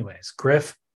that anyways.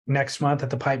 Griff next month at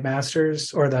the Pipe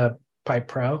Masters or the Pipe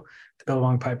Pro, the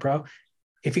Billabong Pipe Pro,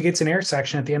 if he gets an air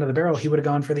section at the end of the barrel, he would have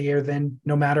gone for the air then,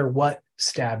 no matter what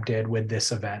Stab did with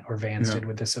this event or Vans did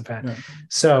with this event. Yeah.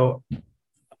 So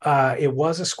it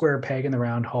was a square peg in the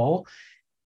round hole.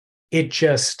 It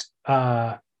just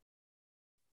it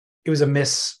was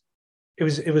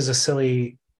a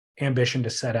silly ambition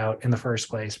to set out in the first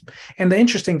place. And the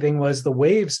interesting thing was the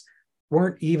waves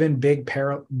weren't even big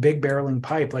barreling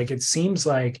pipe. Like, it seems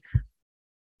like,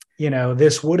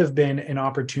 this would have been an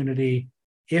opportunity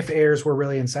if airs were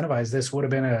really incentivized. This would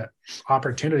have been an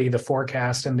opportunity. The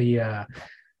forecast and the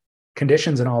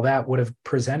conditions and all that would have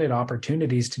presented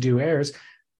opportunities to do airs,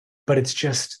 but it's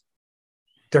just,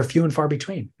 they're few and far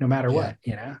between, no matter what,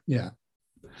 Yeah.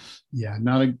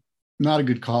 Not a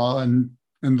good call. And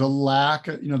the lack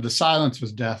of, the silence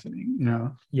was deafening,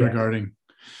 regarding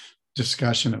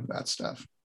discussion of that stuff.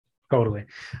 Totally.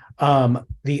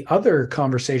 The other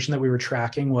conversation that we were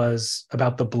tracking was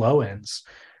about the blow-ins.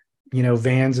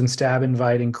 Vans and Stab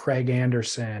inviting Craig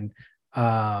Anderson,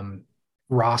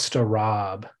 Rasta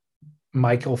Rob,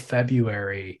 Michael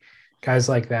February, guys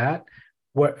like that.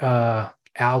 What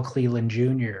Al Cleland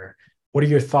Jr. What are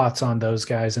your thoughts on those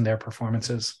guys and their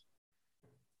performances?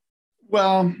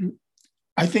 Well,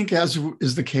 I think, as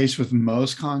is the case with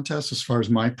most contests, as far as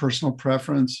my personal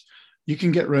preference, you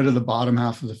can get rid of the bottom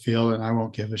half of the field and I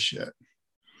won't give a shit.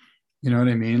 You know what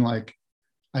I mean? Like,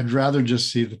 I'd rather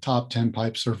just see the top 10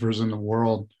 pipe surfers in the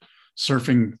world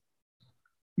surfing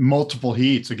multiple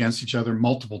heats against each other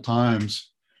multiple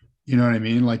times. You know what I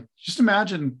mean? Like, just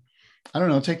imagine, I don't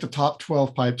know, take the top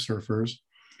 12 pipe surfers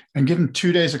and give them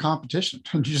 2 days of competition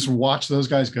and just watch those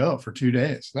guys go for 2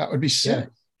 days. That would be sick. Yeah.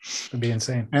 It'd be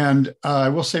insane. And I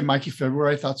will say Mikey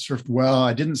February, I thought surfed well.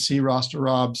 I didn't see Rasta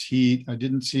Rob's heat. I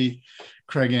didn't see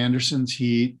Craig Anderson's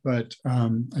heat, but I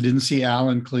didn't see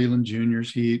Alan Cleland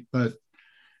Jr.'s heat. But,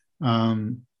 I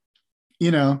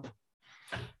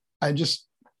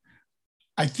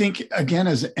think, again,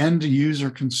 as an end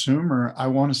user consumer, I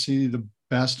want to see the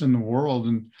best in the world.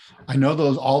 And I know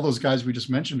all those guys we just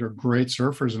mentioned are great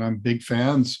surfers, and I'm a big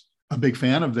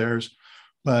fan of theirs.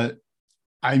 But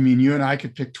I mean, you and I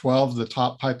could pick 12 of the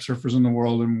top pipe surfers in the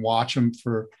world and watch them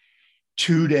for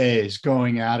 2 days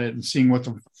going at it and seeing what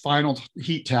the final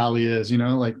heat tally is,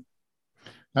 like,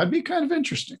 that'd be kind of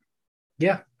interesting.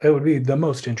 Yeah, it would be the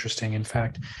most interesting. In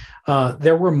fact,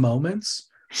 there were moments,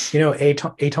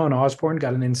 Aton Osborne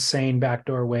got an insane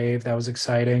backdoor wave. That was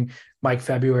exciting. Mike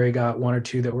February got one or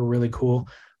two that were really cool.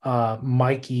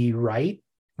 Mikey Wright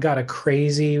got a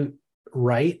crazy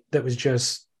right that was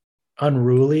just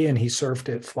unruly, and he surfed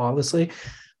it flawlessly.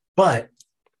 But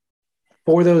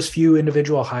for those few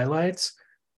individual highlights,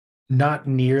 not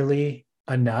nearly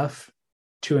enough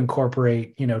to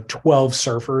incorporate 12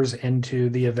 surfers into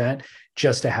the event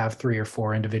just to have 3 or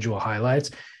 4 individual highlights.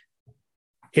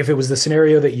 If it was the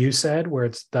scenario that you said, where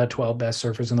it's the 12 best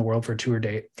surfers in the world for 2 or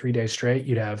 3 days straight,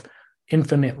 you'd have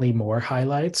infinitely more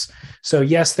highlights. So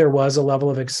yes, there was a level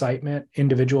of excitement,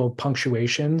 individual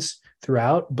punctuations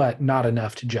throughout, but not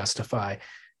enough to justify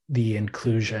the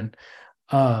inclusion.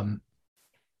 With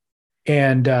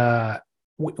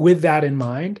that in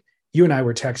mind, you and I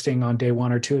were texting on day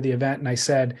 1 or 2 of the event, and I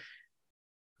said,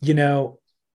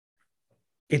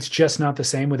 it's just not the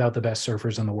same without the best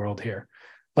surfers in the world here.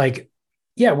 Like,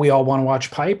 yeah, we all want to watch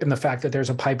pipe, and the fact that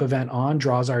there's a pipe event on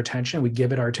draws our attention. We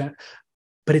give it our attention,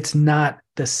 but it's not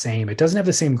the same. It doesn't have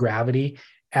the same gravity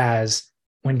as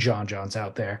when John's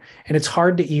out there. And it's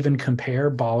hard to even compare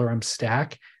Balaram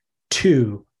Stack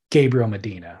to Gabriel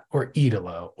Medina or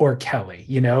Idolo or Kelly,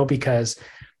 because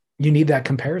you need that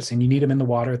comparison. You need them in the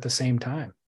water at the same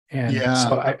time. And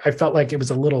so I felt like it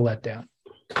was a little let down.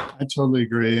 I totally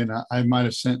agree. And I might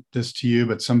have sent this to you,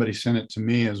 but somebody sent it to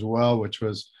me as well, which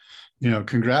was,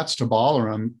 congrats to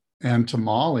Balaram and to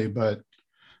Molly, but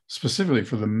specifically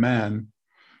for the men,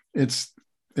 it's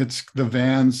the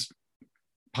Vans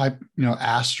pipe,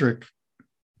 asterisk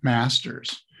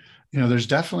Masters. There's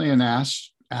definitely an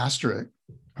asterisk.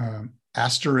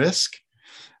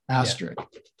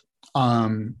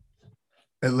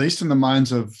 At least in the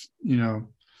minds of,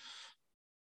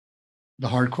 the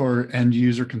hardcore end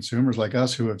user consumers like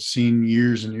us who have seen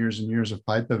years and years and years of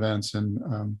pipe events.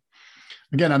 And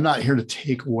again, I'm not here to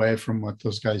take away from what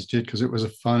those guys did, because it was a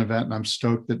fun event, and I'm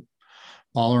stoked that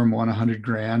Balaram won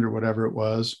 $100,000 or whatever it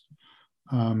was.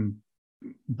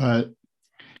 But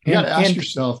you got to ask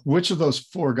yourself, which of those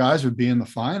four guys would be in the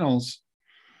finals,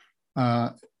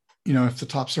 if the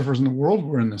top surfers in the world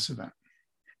were in this event.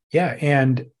 Yeah.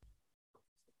 And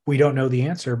we don't know the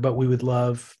answer, but we would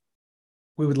love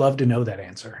to know that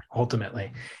answer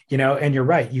ultimately, and you're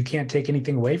right. You can't take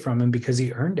anything away from him because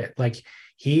he earned it. Like,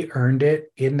 he earned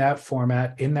it in that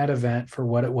format, in that event, for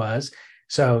what it was.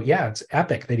 So yeah, it's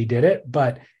epic that he did it,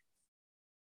 but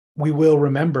we will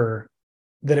remember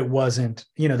that it wasn't,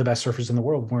 the best surfers in the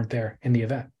world weren't there in the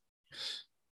event.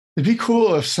 It'd be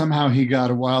cool if somehow he got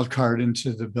a wild card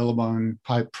into the Billabong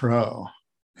Pipe Pro,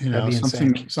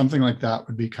 something like that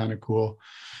would be kind of cool.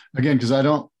 Again, because I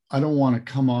don't want to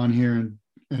come on here and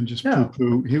just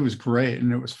poo-poo. He was great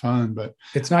and it was fun, but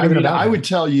it's not even about I would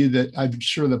tell you that I'm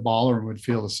sure that Balaram would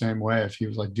feel the same way if he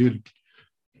was like, dude,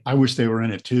 I wish they were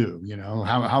in it too.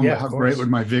 How great would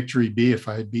my victory be if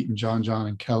I had beaten John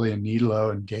and Kelly and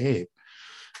Nidalo and Gabe,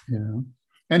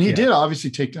 and he did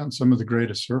obviously take down some of the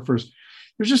greatest surfers.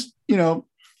 There's just,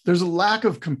 there's a lack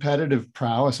of competitive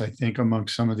prowess, I think,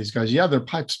 amongst some of these guys. Yeah, they're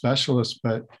pipe specialists,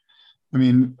 but I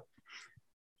mean,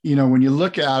 when you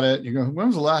look at it, you go, when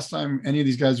was the last time any of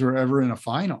these guys were ever in a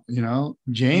final?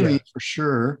 Jamie for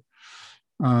sure.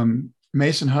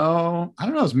 Mason Ho, I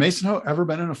don't know. Has Mason Ho ever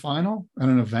been in a final at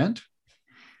an event?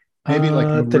 Maybe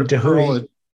like the Dahui.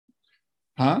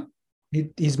 Huh?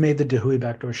 He's made the Dahui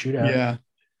backdoor shootout. Yeah.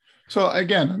 So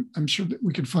again, I'm sure that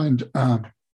we could find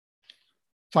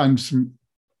some,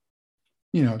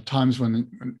 times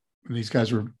when these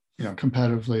guys were,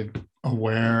 competitively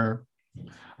aware.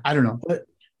 I don't know.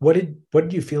 What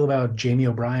did you feel about Jamie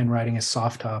O'Brien riding a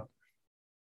soft top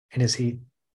in his heat?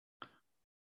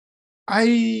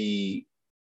 I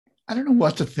don't know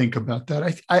what to think about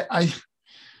that. I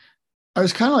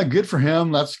was kind of like, good for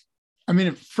him.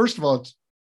 First of all,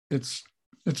 it's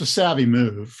a savvy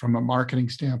move from a marketing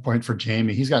standpoint for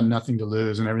Jamie. He's got nothing to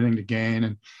lose and everything to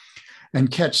gain, and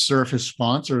Catch Surf, his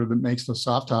sponsor that makes those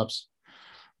soft tops,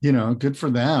 good for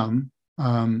them.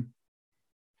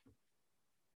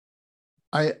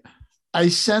 I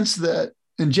sense that,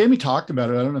 and Jamie talked about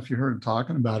it. I don't know if you heard him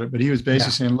talking about it, but he was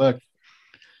basically saying, look,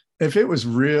 if it was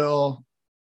real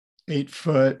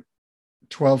 8-foot,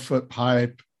 12-foot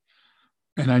pipe,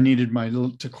 and I needed my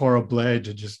little Tokoro blade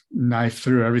to just knife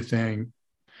through everything,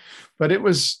 but it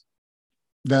was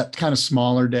that kind of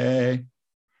smaller day.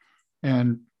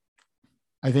 And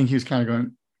I think he was kind of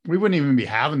going, we wouldn't even be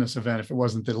having this event if it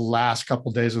wasn't the last couple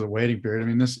of days of the waiting period. I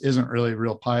mean, this isn't really a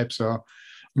real pipe. So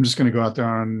I'm just going to go out there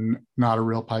on not a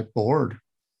real pipe board.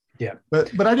 Yeah. But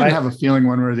I didn't have a feeling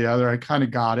one way or the other. I kind of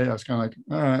got it. I was kind of like,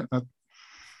 all right.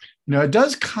 It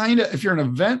does kind of, if you're an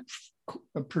event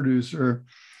producer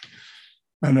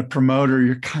and a promoter,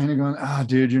 you're kind of going,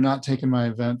 dude, you're not taking my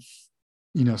event,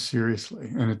 seriously.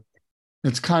 And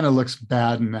it's kind of looks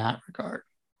bad in that regard.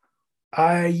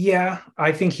 I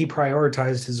think he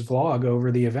prioritized his vlog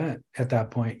over the event at that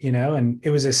point, and it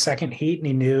was his second heat and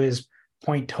he knew his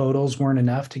point totals weren't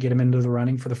enough to get him into the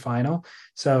running for the final.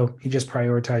 So he just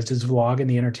prioritized his vlog and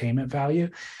the entertainment value.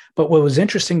 But what was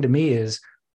interesting to me is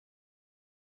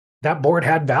that board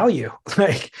had value,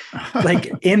 like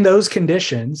in those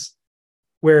conditions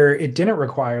where it didn't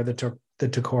require the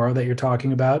Tokoro that you're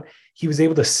talking about. He was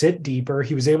able to sit deeper.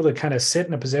 He was able to kind of sit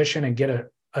in a position and get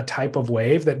a type of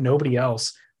wave that nobody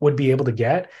else would be able to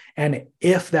get. And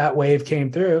if that wave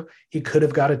came through, he could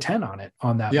have got a 10 on it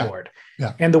on that board.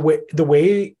 Yeah. And the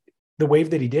wave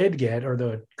that he did get, or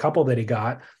the couple that he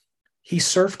got, he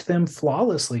surfed them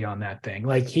flawlessly on that thing.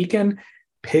 Like, he can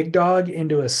pig dog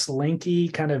into a slinky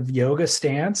kind of yoga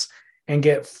stance and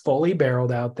get fully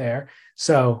barreled out there.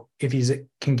 So if he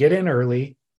can get in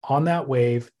early on that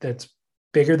wave, that's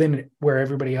bigger than where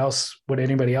anybody else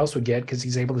would get, because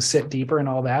he's able to sit deeper and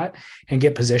all that and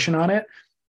get position on it,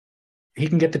 he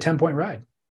can get the 10-point ride.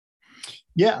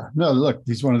 Yeah, no, look,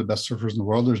 he's one of the best surfers in the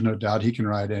world. There's no doubt he can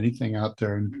ride anything out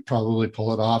there and probably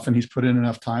pull it off. And he's put in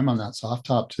enough time on that soft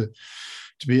top to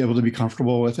be able to be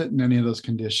comfortable with it in any of those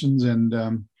conditions.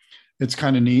 And it's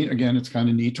kind of neat. Again, it's kind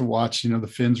of neat to watch, the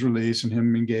fins release and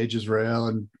him engage his rail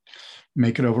and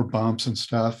make it over bumps and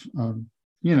stuff.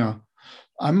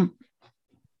 I'm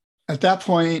at that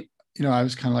point, I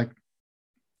was kind of like,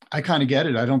 I kind of get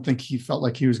it. I don't think he felt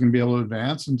like he was going to be able to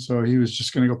advance. And so he was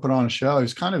just going to go put on a show. He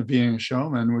was kind of being a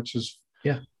showman, which is,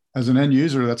 as an end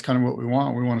user, that's kind of what we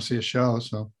want. We want to see a show.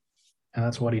 So, and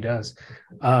that's what he does.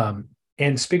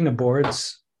 And speaking of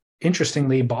boards,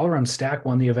 interestingly, Balaram Stack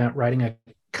won the event riding a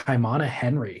Kaimana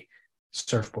Henry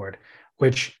surfboard,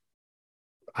 which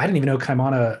I didn't even know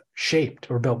Kaimana shaped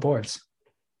or built boards.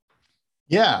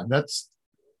 Yeah, that's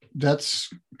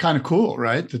kind of cool,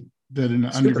 right? That an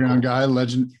underground guy,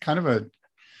 legend, kind of a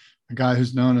guy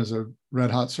who's known as a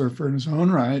red hot surfer in his own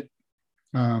right.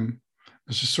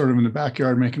 It's just sort of in the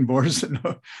backyard making boards.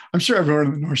 I'm sure everyone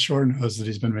in the North Shore knows that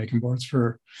he's been making boards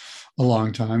for a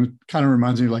long time. It kind of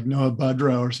reminds me of like Noah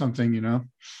Budrow or something, you know?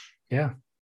 Yeah.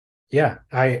 Yeah.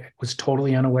 I was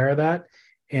totally unaware of that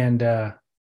and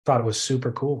thought it was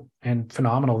super cool and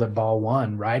phenomenal that Ball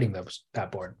won riding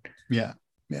that board. Yeah.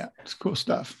 Yeah. It's cool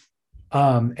stuff.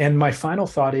 And my final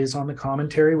thought is on the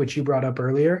commentary, which you brought up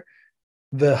earlier,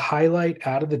 the highlight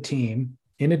out of the team,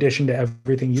 in addition to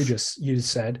everything you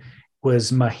said,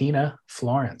 was Mahina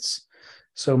Florence.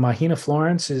 So Mahina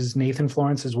Florence is Nathan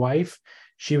Florence's wife.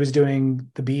 She was doing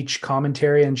the beach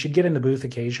commentary, and she'd get in the booth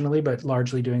occasionally, but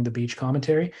largely doing the beach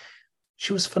commentary.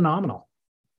 She was phenomenal.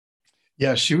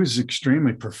 Yeah, she was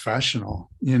extremely professional,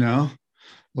 you know,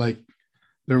 like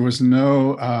there was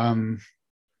no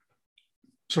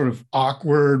sort of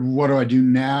awkward, what do I do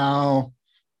now?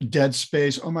 Dead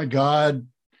space. Oh my God.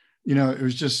 You know,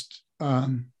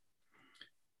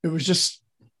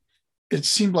 it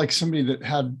seemed like somebody that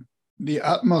had the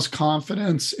utmost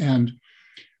confidence and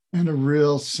a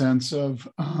real sense of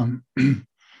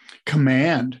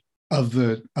command of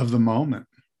the moment.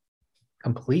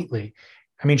 Completely.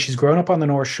 I mean, she's grown up on the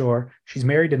North Shore. She's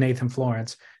married to Nathan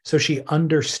Florence. So she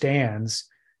understands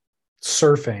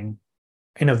surfing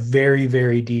in a very,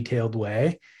 very detailed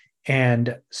way.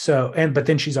 But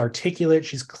then she's articulate.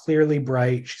 She's clearly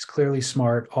bright. She's clearly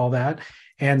smart, all that.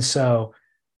 And so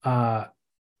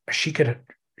she could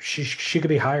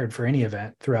be hired for any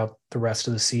event throughout the rest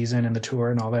of the season and the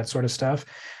tour and all that sort of stuff.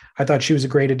 I thought she was a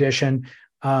great addition.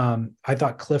 I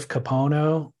thought Cliff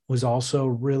Capono was also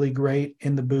really great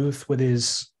in the booth with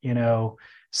his,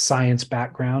 science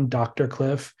background, Dr.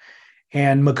 Cliff.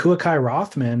 And Makuakai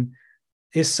Rothman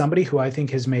is somebody who I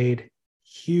think has made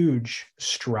huge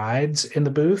strides in the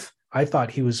booth. I thought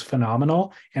he was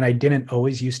phenomenal, and I didn't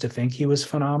always used to think he was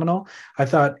phenomenal. I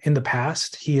thought in the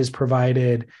past he has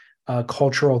provided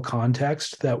cultural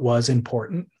context that was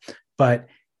important, but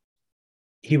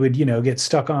he would, get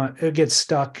stuck, I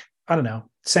don't know,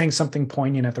 saying something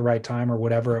poignant at the right time or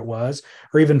whatever it was,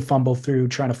 or even fumble through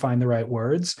trying to find the right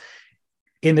words.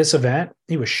 In this event,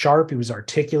 he was sharp, he was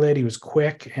articulate, he was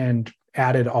quick, and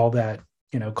added all that,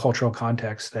 cultural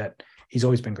context that he's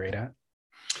always been great at.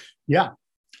 Yeah.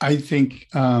 I think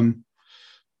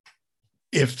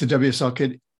if the WSL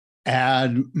could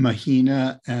add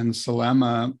Mahina and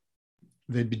Salema,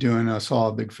 they'd be doing us all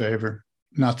a big favor.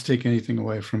 Not to take anything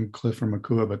away from Cliff or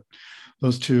Makua, but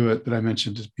those two that I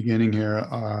mentioned at the beginning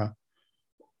here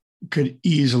could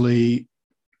easily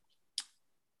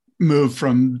move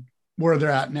from where they're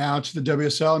at now to the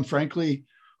WSL and frankly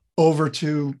over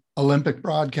to Olympic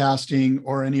broadcasting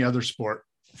or any other sport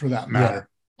for that matter.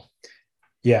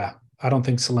 Yeah. I don't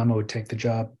think Salema would take the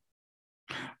job.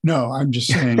 No, I'm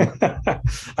just saying.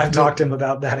 I've talked to him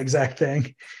about that exact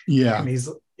thing. Yeah. And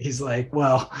he's like,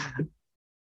 well,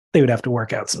 they would have to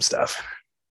work out some stuff.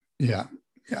 Yeah.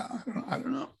 Yeah. I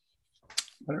don't know.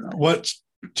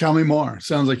 Tell me more.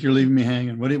 Sounds like you're leaving me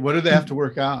hanging. What do they have to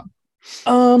work out?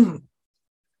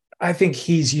 I think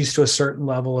he's used to a certain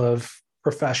level of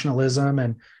professionalism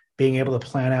and being able to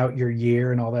plan out your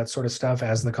year and all that sort of stuff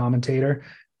as the commentator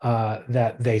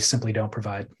that they simply don't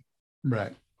provide.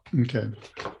 Right. Okay.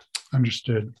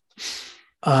 Understood.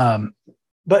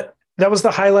 But that was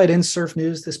the highlight in surf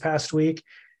news this past week.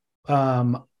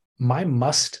 My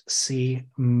must-see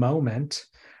moment,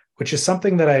 which is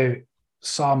something that I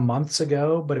saw months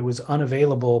ago, but it was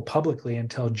unavailable publicly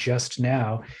until just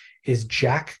now, is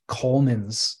Jack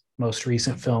Coleman's most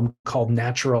recent film called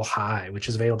Natural High, which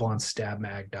is available on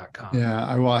stabmag.com. Yeah,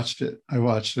 I watched it. It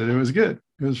was good.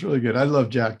 It was really good. I love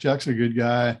Jack. Jack's a good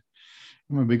guy.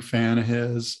 I'm a big fan of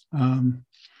his.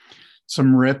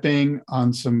 Some ripping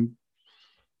on some,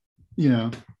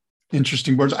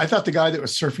 interesting boards. I thought the guy that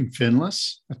was surfing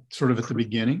finless, sort of at the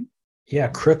beginning. Yeah,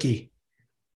 Crookie.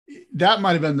 That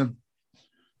might have been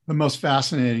the most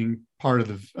fascinating part of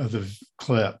the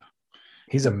clip.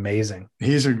 He's amazing.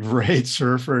 He's a great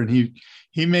surfer, and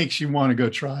he makes you want to go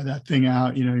try that thing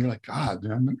out. You're like, God,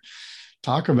 man,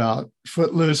 talk about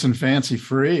footloose and fancy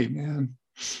free, man.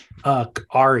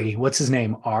 Ari, what's his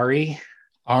name? Ari?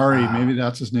 Ari, maybe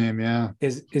that's his name. Yeah.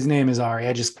 His name is Ari.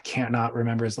 I just cannot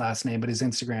remember his last name, but his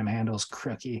Instagram handle is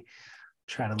Crookie.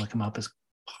 Try to look him up as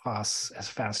fast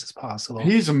as possible.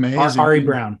 He's amazing. Ari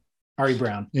Brown. Ari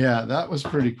Brown. Yeah, that was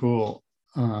pretty cool.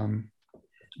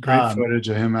 Great footage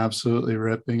of him absolutely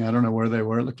ripping. I don't know where they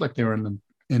were. It looked like they were in the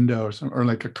Indo or something, or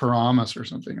like a Karamas or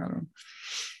something. I don't know.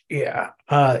 Yeah.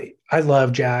 I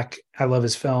love Jack. I love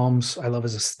his films. I love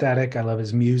his aesthetic. I love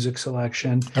his music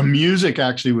selection. The music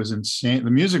actually was insane.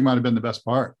 The music might have been the best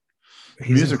part.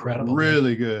 He's music incredible.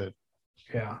 Really good.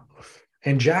 Yeah.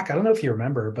 And Jack, I don't know if you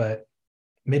remember, but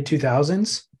mid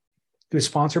 2000s, he was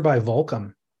sponsored by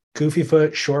Volcom, Goofy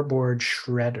Foot, Shortboard,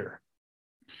 Shredder.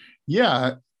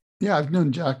 Yeah. Yeah. I've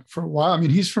known Jack for a while. I mean,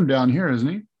 he's from down here, isn't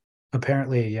he?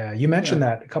 Apparently, yeah. You mentioned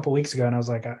that a couple of weeks ago, and I was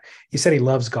like, he said he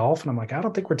loves golf, and I'm like, I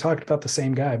don't think we're talking about the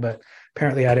same guy, but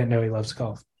apparently I didn't know he loves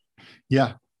golf.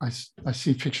 Yeah. I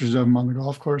see pictures of him on the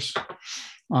golf course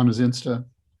on his Insta.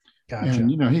 Gotcha. And,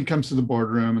 you know, he comes to the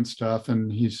boardroom and stuff, and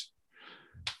it's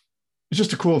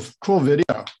just a cool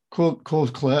video, cool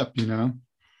clip, you know.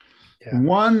 Yeah.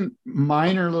 One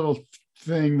minor little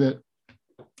thing that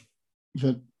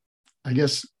I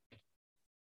guess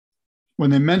when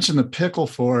they mentioned the pickle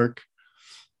fork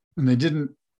and they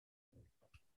didn't,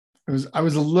 I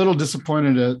was a little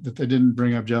disappointed that they didn't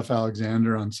bring up Jeff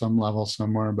Alexander on some level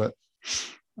somewhere, but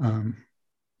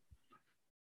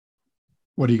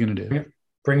what are you going to do?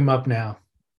 Bring him up now.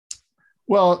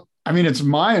 Well, I mean, it's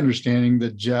my understanding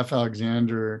that Jeff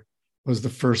Alexander was the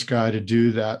first guy to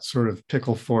do that sort of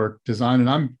pickle fork design.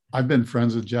 And I've been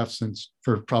friends with Jeff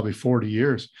for probably 40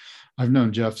 years. I've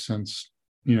known Jeff since,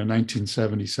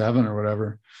 1977 or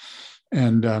whatever.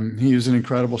 And he was an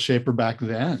incredible shaper back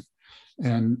then.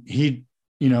 And he,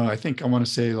 I think I want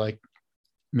to say like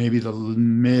maybe the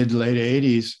late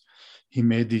 80s, he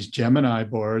made these Gemini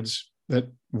boards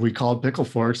that we called pickle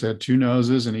forks. They had two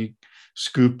noses, and he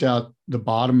scooped out the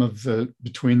bottom of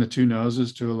between the two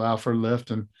noses to allow for lift.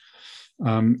 And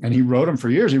he rode them for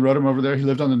years. He rode them over there. He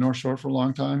lived on the North Shore for a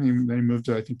long time. Then he moved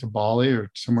to Bali or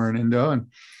somewhere in Indo.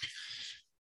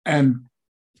 And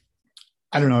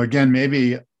I don't know, again,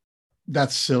 maybe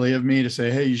that's silly of me to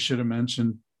say, hey, you should have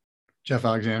mentioned Jeff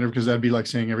Alexander, because that'd be like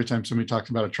saying every time somebody talks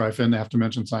about a tri-fin, they have to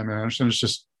mention Simon Anderson. It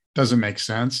just doesn't make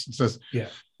sense. It says,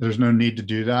 there's no need to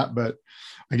do that. But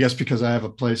I guess because I have a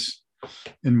place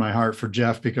in my heart for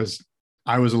Jeff, because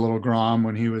I was a little grom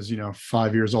when he was,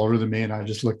 5 years older than me, and I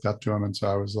just looked up to him. And so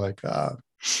I was like, it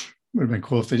would have been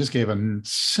cool if they just gave a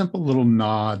simple little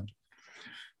nod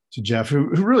to Jeff, who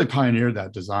really pioneered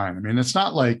that design. I mean, it's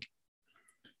not like,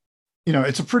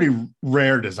 it's a pretty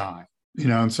rare design,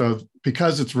 and so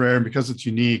because it's rare and because it's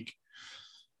unique,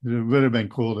 it would have been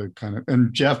cool to kind of,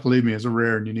 and Jeff, believe me, is a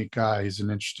rare and unique guy. He's he's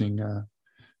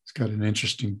got an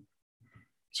interesting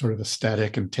sort of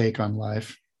aesthetic and take on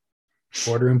life.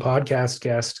 Boardroom podcast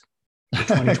guest for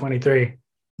 2023.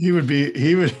 he would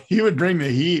bring the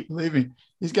heat. Believe me,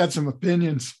 he's got some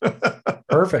opinions.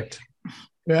 Perfect.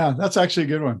 Yeah, that's actually a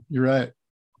good one. You're right.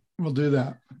 We'll do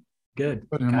that. Good.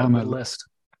 Put him on my list.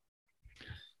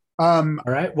 All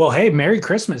right. Well, hey, Merry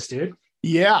Christmas, dude.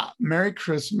 Yeah, Merry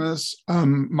Christmas.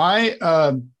 By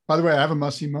the way, I have a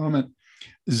musty moment.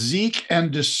 Zeke and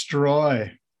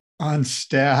Destroy on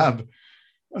Stab.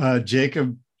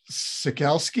 Jacob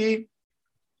Sikelski.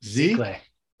 Zeke.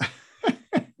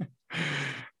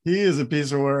 He is a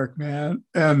piece of work, man.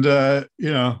 And if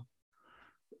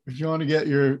you want to get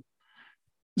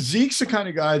Zeke's the kind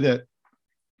of guy that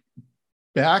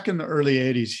back in the early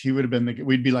 80s, he would have been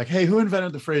we'd be like, hey, who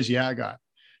invented the phrase "yeah guy"? It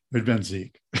would have been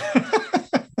Zeke.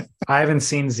 I haven't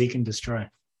seen Zeke and Destroy.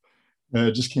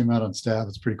 It just came out on Stab.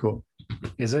 It's pretty cool.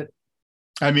 Is it?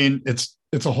 I mean, it's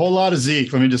a whole lot of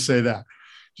Zeke. Let me just say that.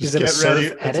 Just get ready.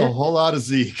 Edit? It's a whole lot of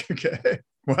Zeke. Okay.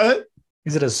 What?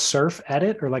 Is it a surf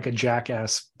edit or like a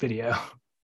Jackass video?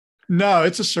 No,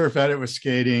 it's a surf edit with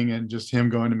skating and just him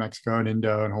going to Mexico and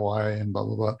Indo and Hawaii and blah,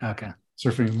 blah, blah. Okay.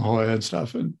 Surfing in La Jolla and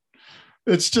stuff. And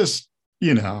it's just,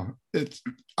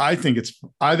 I think it's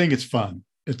fun.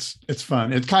 It's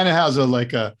fun. It kind of has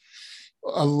a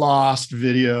lost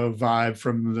video vibe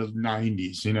from the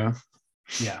 90s,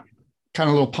 Yeah. Kind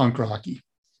of a little punk rocky.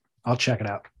 I'll check it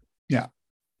out. Yeah.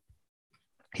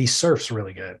 He surfs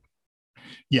really good.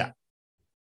 Yeah.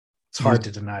 It's hard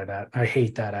to deny that. I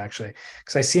hate that, actually,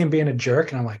 because I see him being a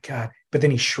jerk and I'm like, God, but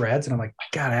then he shreds and I'm like,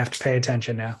 God, I have to pay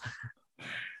attention now.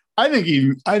 I think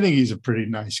he's a pretty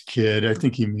nice kid. I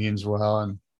think he means well.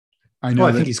 And I know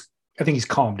I think he's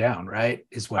calmed down, right?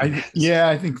 Is what it is. Yeah,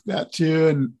 I think that too.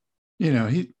 And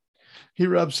he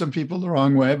rubs some people the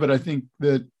wrong way, but I think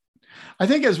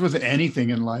as with anything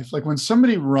in life, like when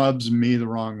somebody rubs me the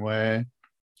wrong way,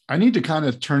 I need to kind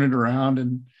of turn it around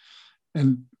and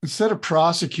instead of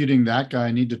prosecuting that guy,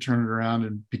 I need to turn it around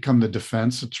and become the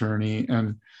defense attorney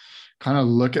and kind of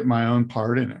look at my own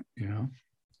part in it, you know?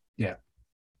 Yeah.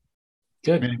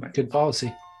 Good. Anyway. Good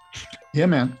policy. Yeah,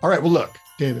 man. All right. Well, look,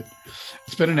 David,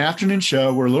 it's been an afternoon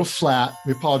show. We're a little flat.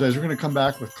 We apologize. We're going to come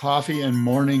back with coffee and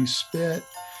morning spit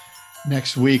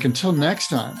next week. Until next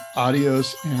time,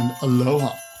 adios and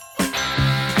aloha.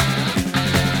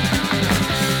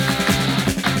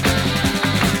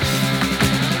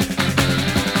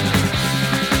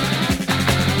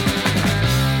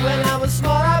 When I was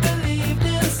small, I believed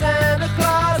in Santa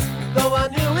Claus, though I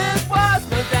knew it was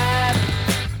my dad.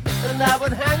 And I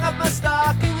would hang up my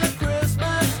stocking at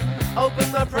Christmas,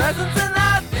 open my presents and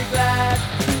I'd be glad.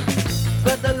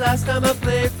 But the last time I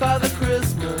played Father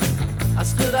Christmas, I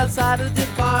stood outside a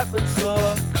department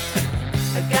store.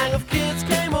 A gang of kids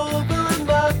came over and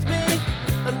mugged me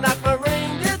and knocked my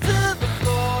reindeer to the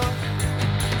floor.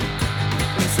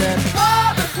 He said,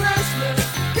 Father Christmas,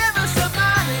 give us some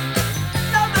money.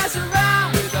 Don't mess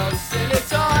around with those silly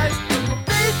toys. We'll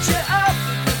beat you up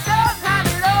if you don't hand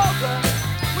it over.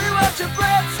 We want your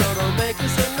bread, so don't make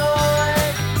us annoy.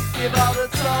 Give all the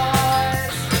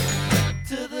toys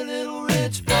to the little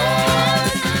rich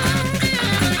boys.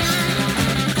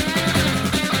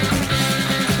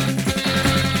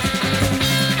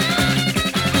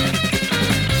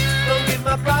 Don't give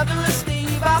my brother a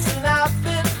Steve Austin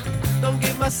outfit. Don't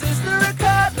give my sister a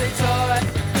cuddly toy.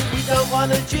 We don't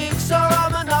want a jigsaw or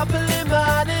Monopoly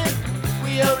money.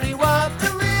 We only want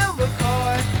the real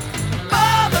McCoy.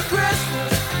 Father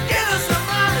Christmas, give us some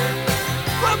money.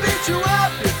 We'll beat you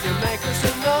up if you make us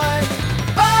annoyed.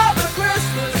 Father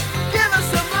Christmas, give us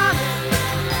some money.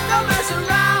 Don't mess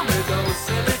around with those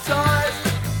silly toys.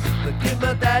 But give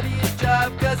my daddy a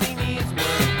job cause he needs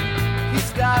one.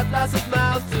 He's got lots of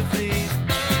mouths to feed.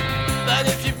 But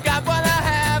if you've got one, I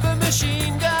have a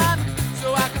machine gun,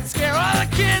 so I can scare all the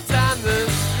kids on the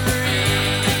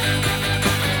street.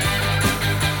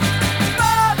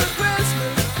 Father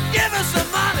Christmas, give us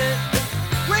some money.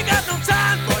 We got no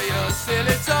time for your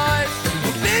silly toys.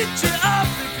 We'll beat you up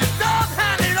if you don't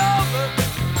hand it over.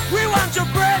 We want your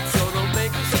bread, so don't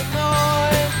make us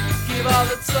annoyed. Give all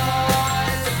the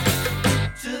toys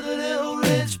to the little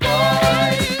rich boys.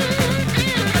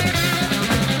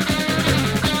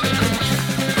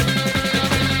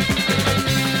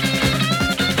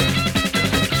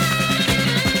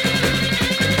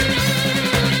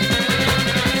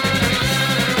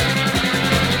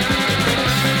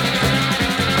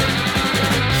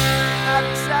 Have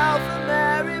yourself a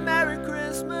merry, merry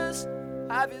Christmas.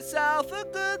 Have yourself a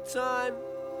good time.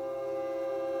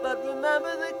 But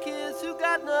remember the kids who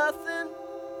got nothing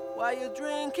while you're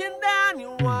drinking down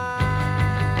your wine.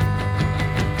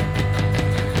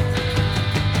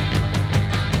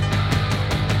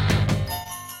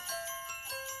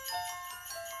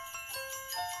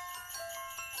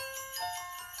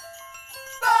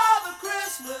 Father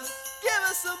Christmas, give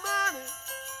us some money.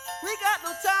 We got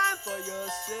no time for your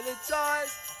silly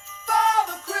toys.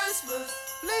 Father Christmas,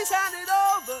 please hand it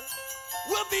over.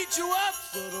 We'll beat you up,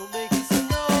 so don't make us